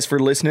 thank you guys for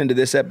listening to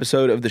this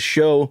episode of the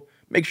show.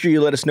 Make sure you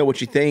let us know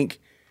what you think.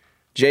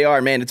 JR,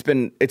 man, it's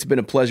been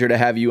a pleasure to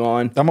have you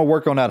on. I'm going to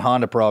work on that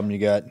Honda problem you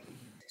got.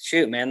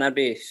 shoot, man, that'd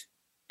be,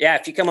 yeah,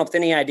 if you come up with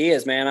any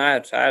ideas, man,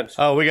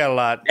 Oh, we got a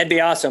lot. it'd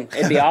be awesome.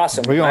 It'd be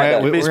awesome. We're gonna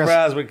have- We'd be we're gonna-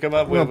 surprised we come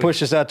up We're going with. to push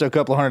this out to a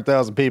couple of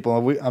 100,000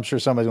 people. And I'm sure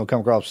somebody's going to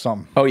come across with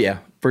something. Oh yeah,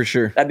 for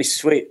sure. That'd be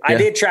sweet. Yeah. I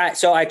did try.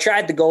 So I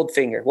tried the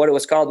Goldfinger. What it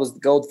was called was the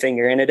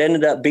Goldfinger, and it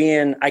ended up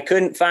being, I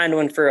couldn't find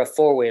one for a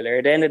 4-wheeler.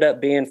 It ended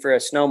up being for a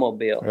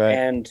snowmobile. Right.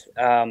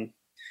 And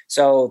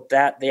so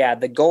that, yeah,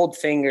 the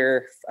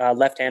Goldfinger,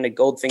 left-handed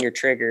Goldfinger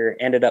trigger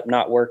ended up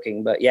not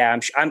working. But yeah,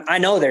 I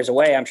know there's a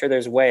way. I'm sure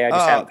there's a way. I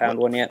just haven't found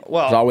one yet.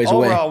 Well, There's always a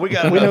way. overall, we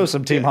got We enough- know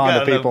some Team Honda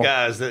got enough people.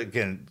 guys that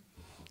can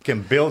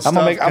can build I'm stuff,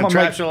 gonna make- I'm gonna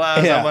make-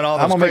 contractualize. yeah, on all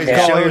I'm those gonna make crazy a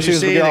call here shows as soon you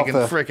as we see. get They off can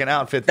the- freaking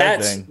outfit that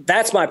That's thing.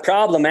 that's my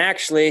problem.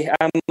 Actually,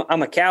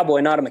 I'm a cowboy,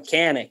 not a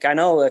mechanic. I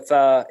know if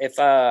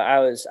I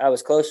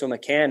was close to a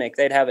mechanic,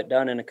 they'd have it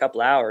done in a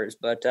couple hours.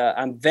 But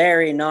I'm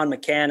very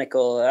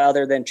non-mechanical.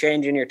 Other than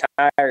changing your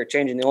tire, or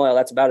changing the oil,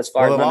 that's about as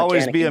far. Well, as there'll my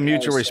always mechanic be a goes,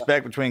 mutual so.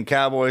 respect between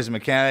cowboys and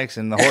mechanics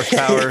and the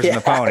horsepowers and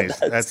the ponies.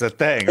 That's the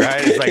thing,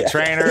 right? It's like Yeah,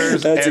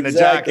 trainers that's and the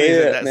exactly jockeys.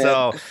 it, man.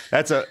 So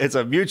it's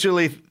a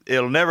mutually,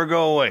 it'll never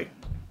go away.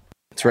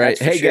 That's right. That's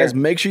for Hey, sure. guys,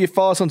 make sure you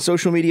follow us on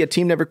social media,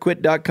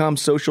 teamneverquit.com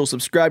social.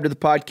 Subscribe to the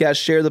podcast,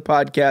 share the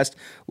podcast,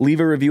 leave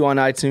a review on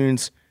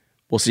iTunes.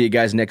 We'll see you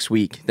guys next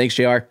week. Thanks,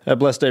 JR. Have a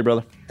blessed day,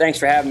 brother. Thanks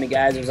for having me,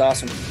 guys. It was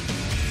awesome.